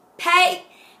 resh, pay,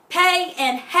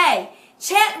 and hay.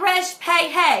 Chet, resh, pay,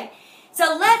 hay.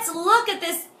 So let's look at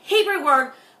this Hebrew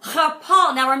word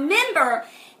chapal. Now remember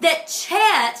that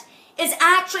chet is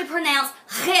actually pronounced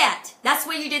chet. That's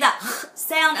where you do that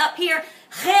sound up here,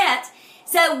 chet.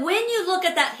 So when you look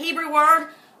at that Hebrew word,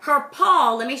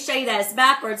 herpal, let me show you that, it's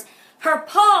backwards.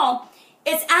 Herpal,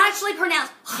 it's actually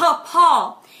pronounced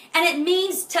chapal. And it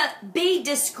means to be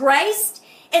disgraced.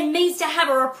 It means to have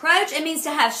a reproach. It means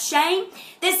to have shame.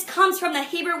 This comes from the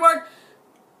Hebrew word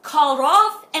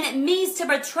kalroth, and it means to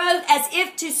betroth as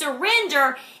if to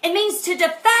surrender. It means to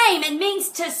defame. It means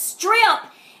to strip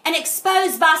and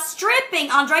expose by stripping.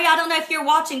 Andrea, I don't know if you're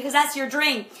watching because that's your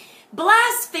dream.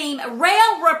 Blaspheme,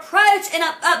 rail, reproach, and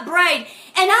upbraid.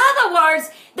 In other words,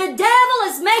 the devil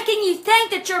is making you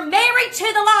think that you're married to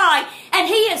the lie, and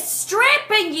he is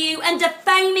stripping you and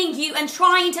defaming you and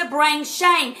trying to bring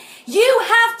shame. You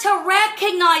have to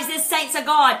recognize this, saints of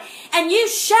God, and you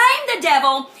shame the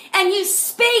devil, and you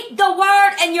speak the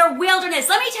word in your wilderness.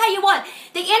 Let me tell you what,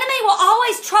 the enemy will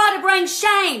always try to bring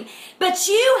shame, but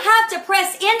you have to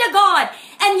press into God,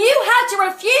 and you have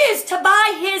to refuse to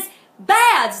buy his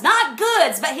bads, not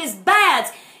goods, but his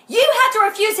bads. You have to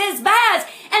refuse his bads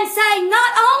and say,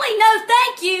 not only no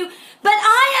thank you, but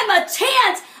I am a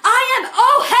tent. I am,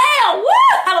 oh hell,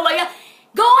 woo, hallelujah,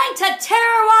 going to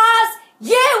terrorize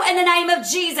you in the name of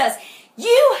Jesus.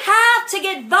 You have to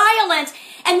get violent,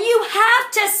 and you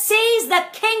have to seize the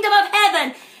kingdom of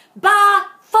heaven by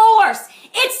force.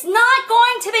 It's not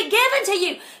going to be given to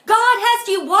you. God has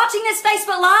you watching this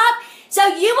Facebook Live, so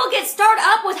you will get stirred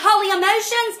up with holy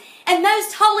emotions and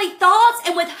most holy thoughts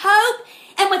and with hope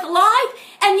and with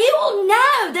life, and you will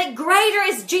know that greater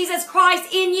is Jesus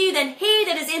Christ in you than he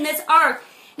that is in this earth.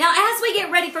 Now, as we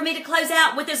get ready for me to close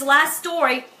out with this last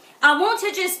story, I want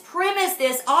to just premise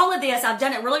this, all of this. I've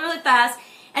done it really, really fast.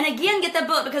 And again, get the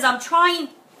book because I'm trying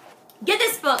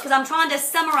to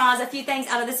summarize a few things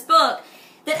out of this book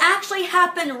that actually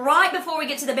happened right before we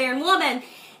get to the barren woman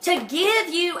to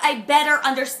give you a better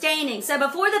understanding. So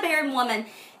before the barren woman,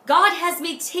 God has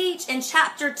me teach in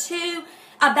chapter 2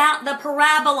 about the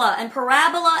parabola. And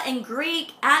parabola in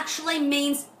Greek actually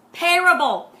means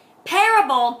parable.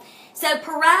 Parable. So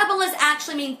parabolas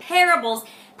actually mean parables.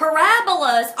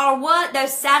 Parabolas are what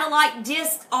those satellite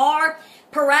discs are.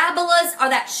 Parabolas are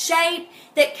that shape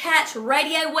that catch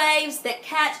radio waves, that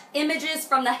catch images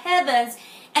from the heavens,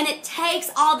 and it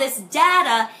takes all this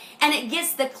data and it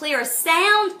gets the clearest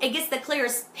sound, it gets the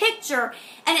clearest picture,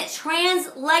 and it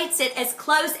translates it as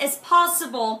close as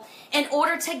possible in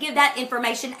order to give that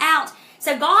information out.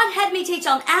 So God had me teach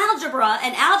on algebra,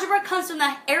 and algebra comes from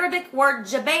the Arabic word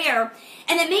jaber,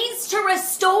 and it means to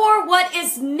restore what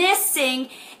is missing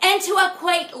and to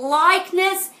equate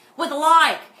likeness with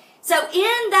like. So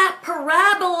in that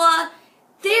parabola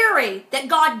theory that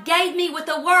God gave me with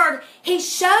the word, he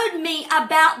showed me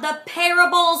about the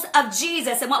parables of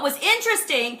Jesus. And what was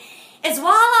interesting is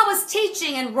while I was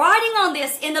teaching and writing on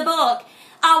this in the book,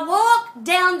 I walked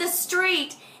down the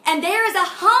street and there is a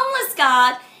homeless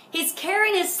guy. He's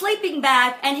carrying his sleeping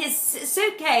bag and his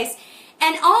suitcase,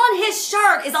 and on his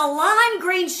shirt is a lime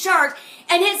green shirt,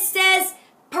 and it says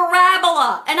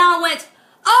parabola. And I went,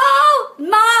 oh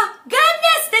my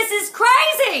goodness, this is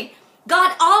crazy.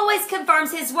 God always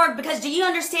confirms his word, because do you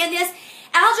understand this?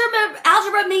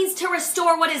 Algebra means to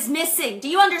restore what is missing. Do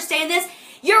you understand this?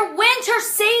 Your winter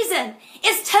season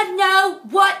is to know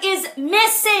what is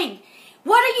missing.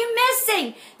 What are you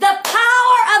missing? The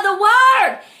power of the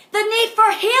word, the need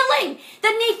for healing,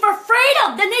 the need for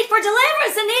freedom, the need for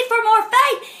deliverance, the need for more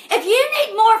faith. If you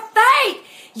need more faith,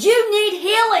 you need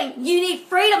healing, you need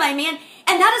freedom, amen.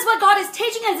 And that is what God is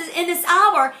teaching us in this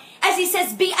hour, as he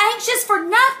says, be anxious for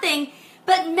nothing,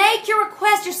 but make your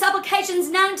requests, your supplications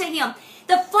known to him.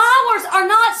 The flowers are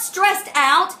not stressed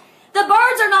out. The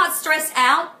birds are not stressed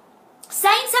out.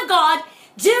 Saints of God,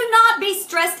 do not be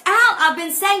stressed out. I've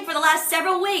been saying for the last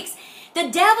several weeks, the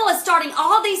devil is starting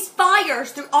all these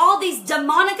fires through all these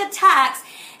demonic attacks,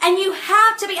 and you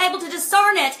have to be able to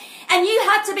discern it, and you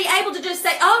have to be able to just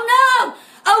say, oh no,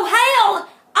 oh hell,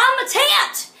 I'm a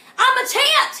tent. I'm a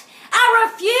tent. I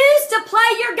refuse to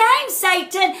play your game,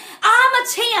 Satan. I'm a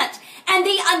tent. And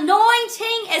the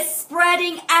anointing is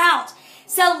spreading out.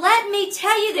 So let me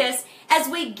tell you this as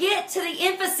we get to the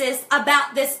emphasis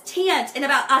about this tent and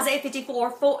about Isaiah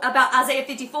 54.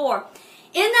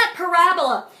 In that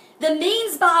parabola, the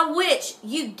means by which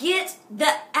you get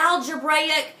the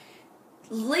algebraic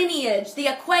lineage, the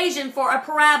equation for a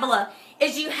parabola,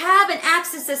 is you have an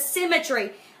axis of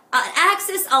symmetry.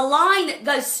 A line that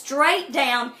goes straight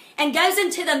down and goes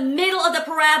into the middle of the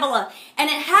parabola. And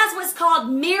it has what's called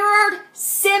mirrored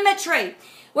symmetry,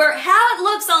 where how it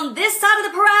looks on this side of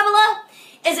the parabola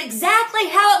is exactly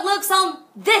how it looks on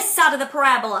this side of the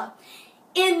parabola.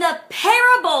 In the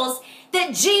parables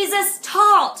that Jesus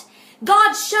taught,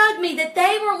 God showed me that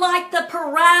they were like the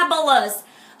parabolas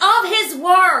of his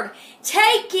word,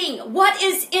 taking what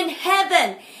is in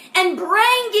heaven and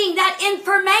bringing that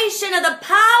information of the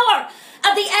power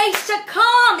of the age to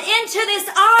come into this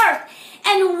earth.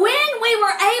 And when we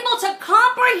were able to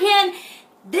comprehend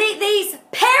these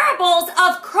parables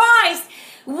of Christ,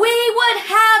 we would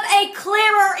have a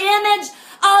clearer image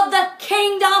of the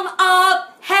kingdom of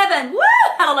heaven. Woo!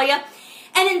 Hallelujah.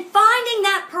 And in finding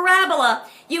that parabola,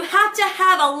 you have to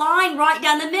have a line right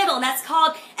down the middle, and that's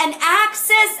called an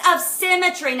axis of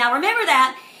symmetry. Now remember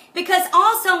that, because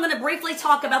also I'm going to briefly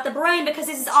talk about the brain, because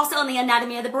this is also on the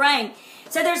anatomy of the brain.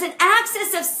 So there's an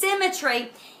axis of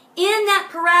symmetry in that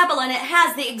parabola, and it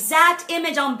has the exact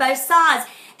image on both sides.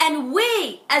 And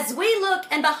we, as we look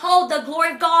and behold the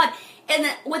glory of God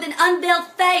with an unveiled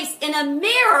face in a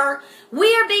mirror,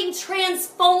 we are being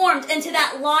transformed into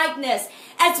that likeness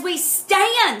as we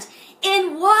stand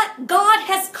in what God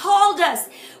has called us.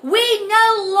 We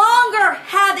no longer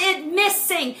have it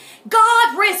missing.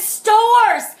 God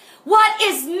restores what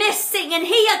is missing, and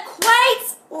he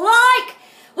equates like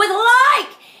with like.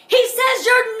 He says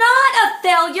you're not a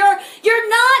failure. You're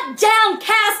not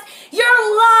downcast.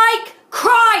 You're like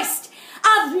Christ.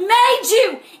 I've made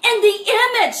you in the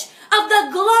image of the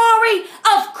glory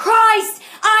of Christ.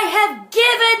 I have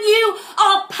given you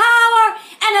all power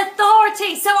and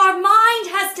authority. So our mind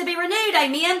has to be renewed.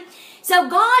 Amen. So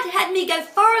God had me go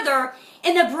further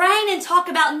in the brain and talk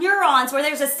about neurons, where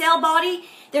there's a cell body,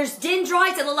 there's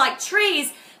dendrites that look like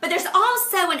trees, but there's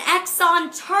also an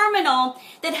axon terminal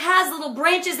that has little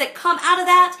branches that come out of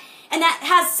that, and that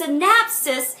has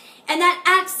synapses, and that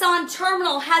axon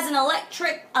terminal has an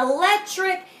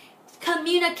electric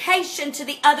communication to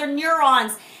the other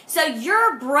neurons. So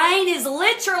your brain is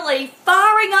literally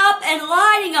firing up and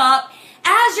lighting up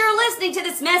as you're listening to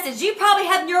this message. You probably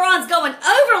have neurons going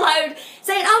overload,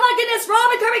 saying, oh my goodness,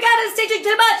 Robin Kirby God is teaching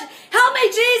too much. Help me,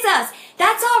 Jesus.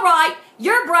 That's all right.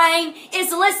 Your brain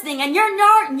is listening, and your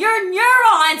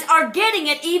neurons are getting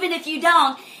it even if you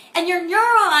don't. And your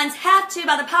neurons have to,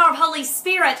 by the power of Holy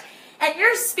Spirit, and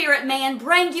your spirit man,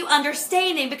 bring you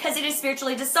understanding, because it is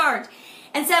spiritually discerned.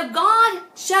 And so God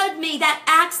showed me that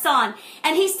axon,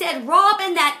 and he said,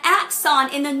 Robin, that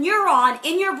axon in the neuron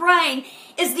in your brain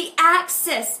is the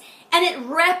axis, and it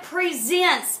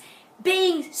represents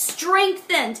being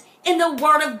strengthened in the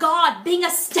Word of God, being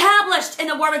established in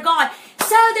the Word of God, so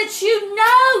that you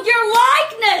know your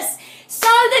likeness, so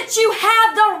that you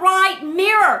have the right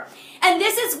mirror. And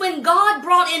this is when God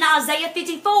brought in Isaiah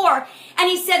 54, and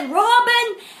he said,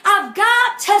 Robin, I've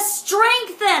got to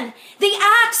strengthen the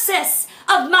axis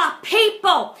of my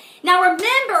people. Now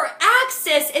remember,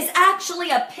 axis is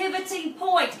actually a pivoting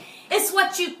point. It's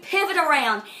what you pivot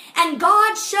around. And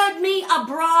God showed me a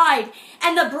bride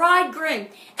and the bridegroom.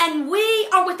 And we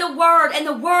are with the Word, and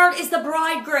the Word is the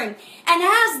bridegroom. And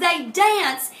as they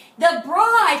dance, the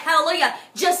bride, hallelujah,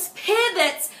 just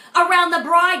pivots around the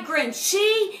bridegroom.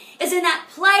 She is in that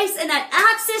place, in that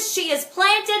axis. She is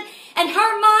planted, and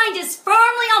her mind is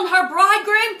firmly on her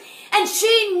bridegroom, and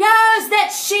she knows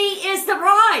that she is the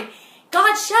bride.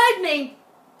 God showed me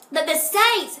that the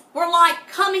saints were like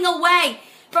coming away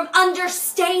from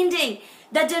understanding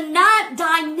the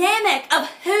dynamic of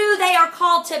who they are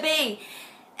called to be.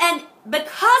 And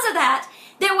because of that,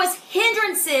 there was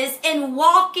hindrances in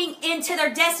walking into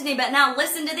their destiny. But now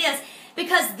listen to this,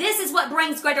 because this is what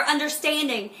brings greater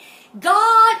understanding.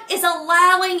 God is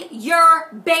allowing your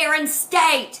barren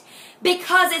state,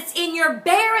 because it's in your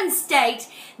barren state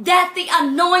that the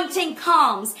anointing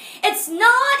comes. It's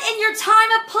not in your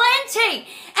time of plenty.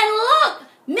 And look,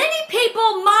 many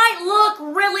people might look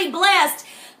really blessed,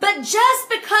 but just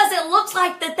because it looks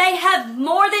like that they have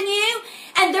more than you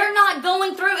and they're not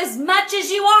going through as much as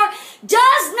you are,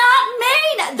 does not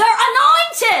mean they're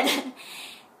anointed.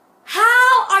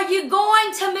 How are you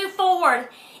going to move forward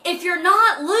if you're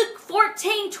not, Luke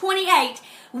 14:28,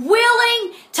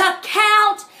 willing to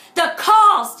count the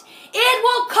cost? It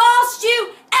will cost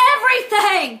you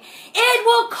everything. It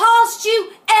will cost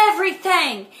you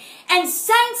everything. And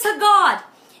saints of God,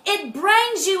 it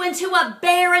brings you into a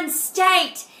barren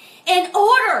state in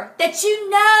order that you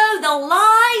know the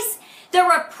lies, the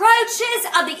reproaches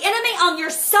of the enemy on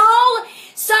your soul,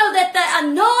 so that the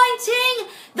anointing,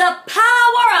 the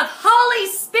power of Holy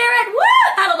Spirit,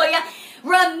 hallelujah,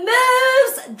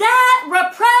 removes that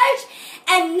reproach,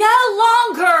 and no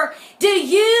longer do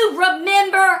you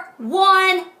remember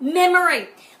one memory.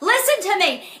 Listen to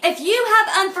me. If you have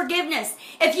unforgiveness,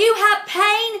 if you have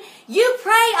pain, you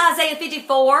pray Isaiah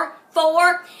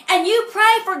 54:4, and you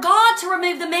pray for God to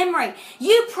remove the memory.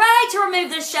 You pray to remove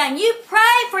the shame. You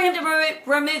pray for Him to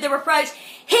remove the reproach.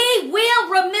 He will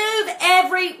remove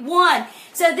every one.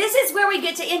 So this is where we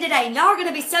get to end today. And y'all are going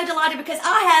to be so delighted, because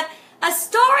I have a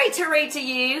story to read to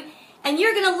you, and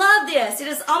you're going to love this. It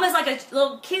is almost like a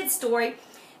little kid story.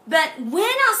 But when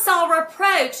I saw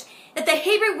reproach, that the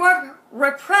Hebrew word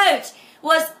reproach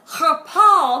was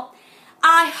herpal,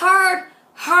 I heard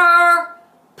her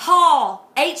paw,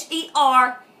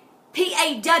 Herpaw,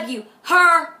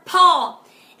 her paw.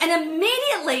 And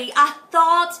immediately I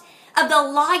thought of the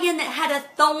lion that had a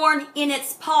thorn in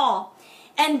its paw.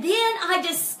 And then I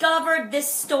discovered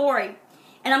this story.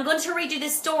 And I'm going to read you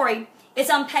this story. It's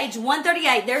on page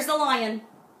 138. There's the lion.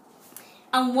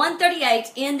 On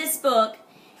 138 in this book.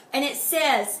 And it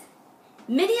says,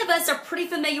 many of us are pretty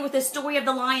familiar with the story of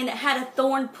the lion that had a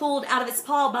thorn pulled out of its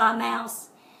paw by a mouse.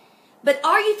 But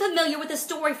are you familiar with the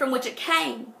story from which it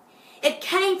came? It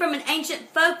came from an ancient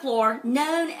folklore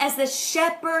known as the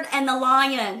shepherd and the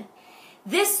lion.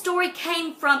 This story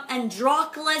came from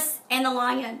Androclus and the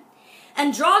lion.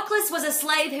 Androclus was a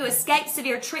slave who escaped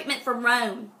severe treatment from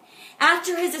Rome.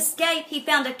 After his escape, he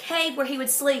found a cave where he would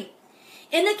sleep.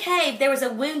 In the cave, there was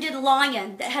a wounded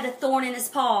lion that had a thorn in his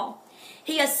paw.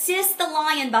 He assists the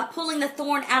lion by pulling the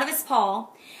thorn out of his paw.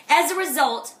 As a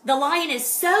result, the lion is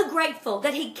so grateful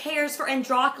that he cares for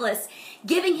Androclus,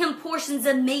 giving him portions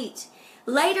of meat.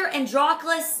 Later,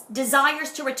 Androclus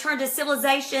desires to return to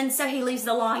civilization, so he leaves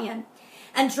the lion.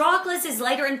 Androclus is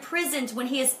later imprisoned when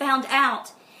he is found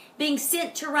out, being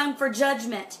sent to Rome for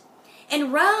judgment.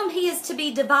 In Rome, he is to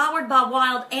be devoured by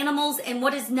wild animals in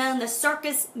what is known the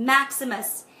Circus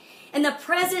Maximus. In the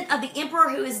presence of the emperor,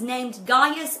 who is named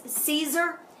Gaius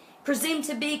Caesar, presumed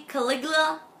to be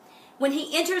Caligula, when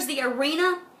he enters the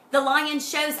arena, the lion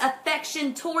shows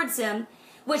affection towards him,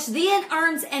 which then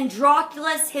earns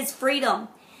Androclus his freedom.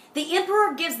 The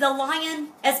emperor gives the lion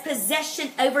as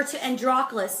possession over to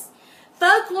Androclus.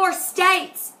 Folklore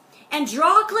states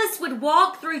Androclus would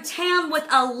walk through town with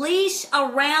a leash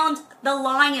around the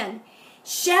lion,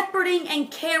 shepherding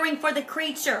and caring for the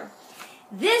creature.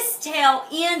 This tale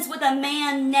ends with a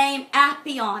man named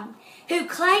Apion, who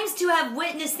claims to have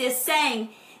witnessed this, saying,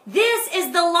 "This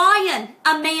is the lion,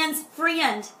 a man's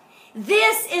friend.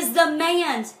 This is the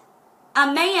man,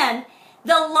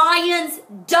 the lion's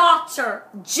doctor."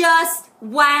 Just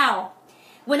wow.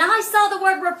 When I saw the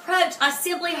word reproach, I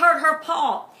simply heard her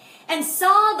paw and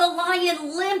saw the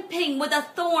lion limping with a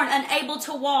thorn, unable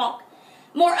to walk.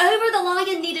 Moreover, the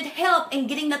lion needed help in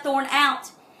getting the thorn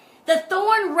out. The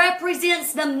thorn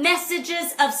represents the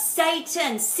messages of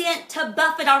Satan sent to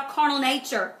buffet our carnal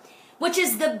nature, which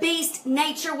is the beast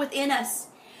nature within us.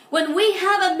 When we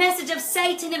have a message of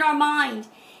Satan in our mind,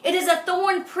 it is a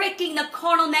thorn pricking the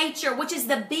carnal nature, which is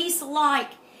the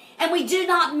beast-like, and we do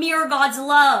not mirror God's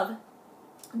love.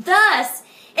 Thus,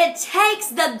 it takes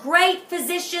the great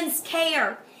physician's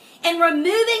care in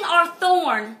removing our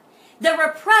thorn, the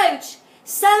reproach,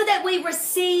 so that we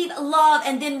receive love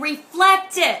and then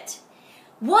reflect it.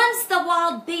 Once the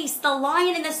wild beast, the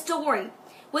lion in the story,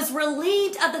 was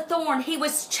relieved of the thorn, he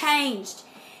was changed.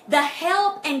 The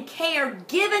help and care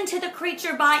given to the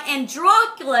creature by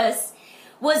Androclus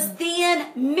was then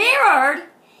mirrored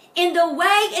in the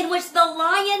way in which the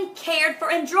lion cared for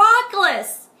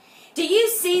Androclus. Do you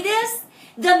see this?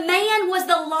 The man was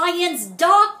the lion's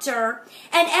doctor,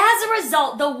 and as a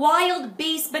result, the wild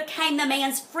beast became the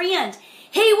man's friend.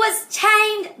 He was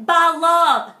tamed by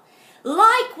love.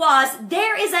 Likewise,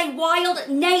 there is a wild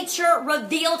nature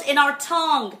revealed in our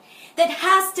tongue that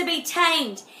has to be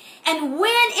tamed. And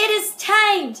when it is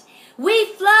tamed, we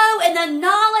flow in the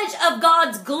knowledge of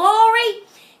God's glory.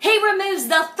 He removes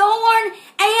the thorn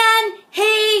and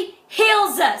He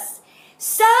heals us.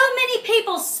 So many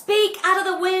people speak out of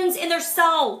the wounds in their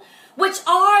soul, which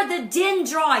are the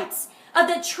dendrites of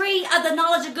the tree of the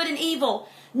knowledge of good and evil,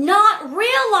 not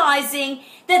realizing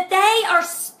that they are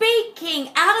speaking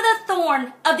out of the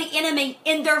thorn of the enemy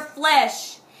in their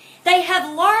flesh. They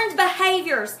have learned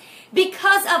behaviors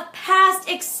because of past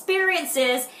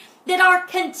experiences that are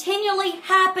continually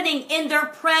happening in their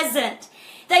present.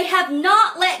 They have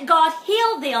not let God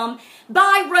heal them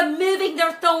by removing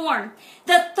their thorn.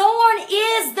 The thorn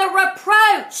is the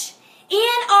reproach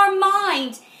in our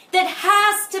mind that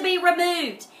has to be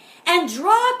removed.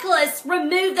 Androclus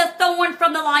removed the thorn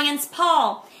from the lion's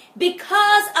paw.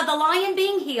 Because of the lion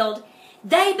being healed,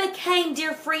 they became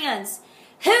dear friends.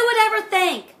 Who would ever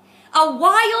think a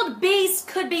wild beast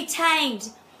could be tamed?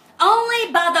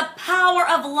 Only by the power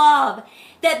of love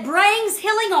that brings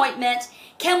healing ointment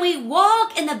can we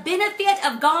walk in the benefit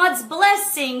of God's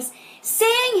blessings,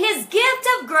 seeing His gift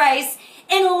of grace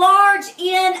enlarge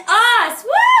in us.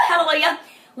 Woo! Hallelujah.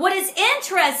 What is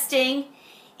interesting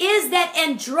is that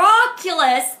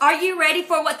Androclus, are you ready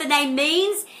for what the name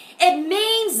means? It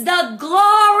means the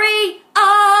glory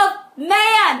of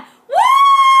man.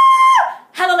 Woo!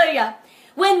 Hallelujah.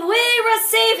 When we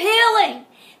receive healing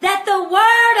that the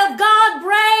Word of God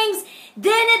brings,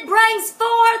 then it brings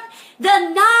forth the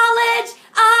knowledge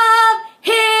of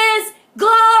His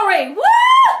glory. Woo!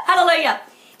 Hallelujah.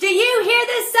 Do you hear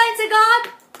this, saints of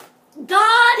God?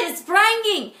 God is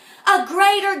bringing a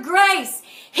greater grace.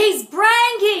 He's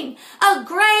bringing a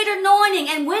greater anointing.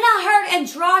 And when I heard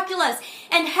Androclus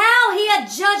and how he had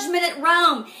judgment at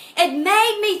Rome, it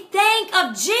made me think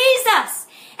of Jesus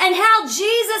and how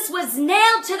Jesus was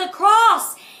nailed to the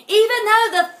cross. Even though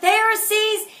the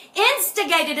Pharisees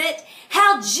instigated it,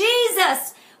 how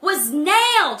Jesus was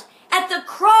nailed at the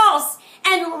cross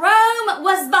and Rome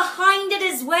was behind it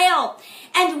as well.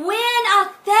 And when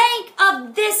I think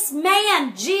of this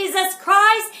man, Jesus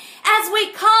Christ, as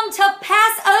we come to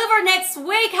Passover next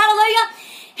week, hallelujah,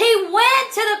 He went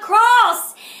to the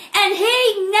cross and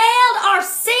He nailed our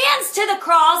sins to the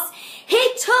cross.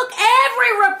 He took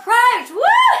every reproach,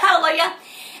 woo, hallelujah,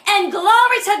 and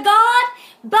glory to God,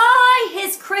 by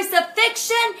His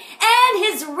crucifixion and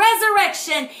His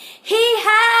resurrection, He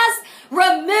has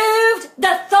removed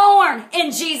the thorn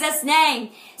in Jesus' name.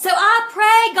 So I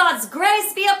pray God's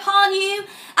grace be upon you.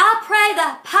 I pray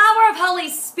the power of Holy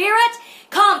Spirit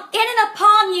come in and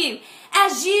upon you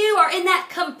as you are in that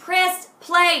compressed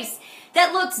place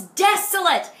that looks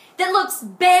desolate, that looks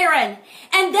barren,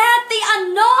 and that the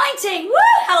anointing,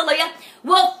 woo, hallelujah,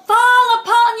 will fall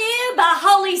upon you by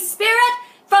Holy Spirit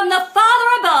from the Father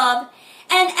above.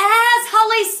 And as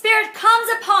Holy Spirit comes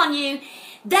upon you,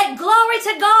 that glory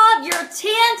to God, your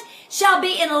tent shall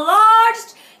be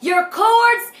enlarged, your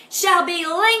cords shall be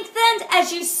lengthened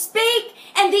as you speak,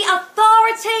 and the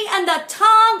authority and the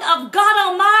tongue of God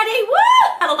Almighty,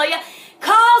 woo, hallelujah,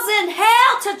 causing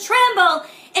hell to tremble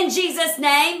in Jesus'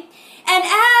 name. And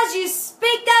as you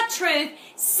speak that truth,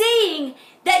 seeing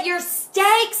that your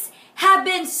stakes have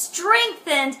been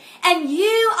strengthened and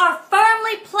you are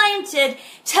firmly planted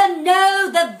to know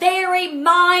the very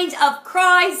mind of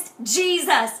Christ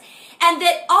Jesus, and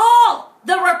that all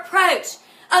the reproach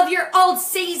of your old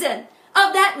season,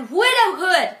 of that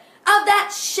widowhood, of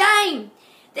that shame,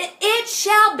 that it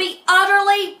shall be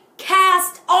utterly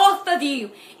cast off of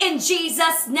you in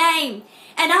Jesus' name.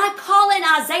 And I call in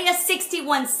Isaiah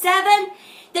 61:7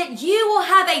 that you will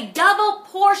have a double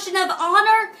portion of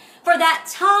honor for that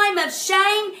time of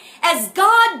shame as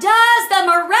God does the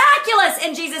miraculous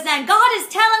in Jesus' name. God is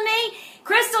telling me,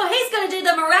 Crystal, He's going to do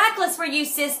the miraculous for you,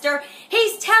 sister.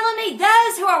 He's telling me,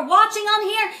 those who are watching on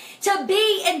here, to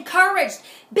be encouraged.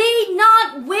 Be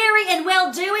not weary in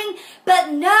well-doing,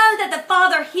 but know that the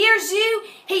Father hears you.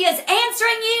 He is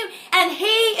answering you, and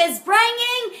He is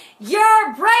bringing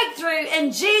your breakthrough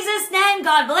in Jesus' name.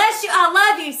 God bless you. I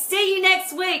love you. See you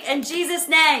next week in Jesus'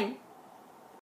 name.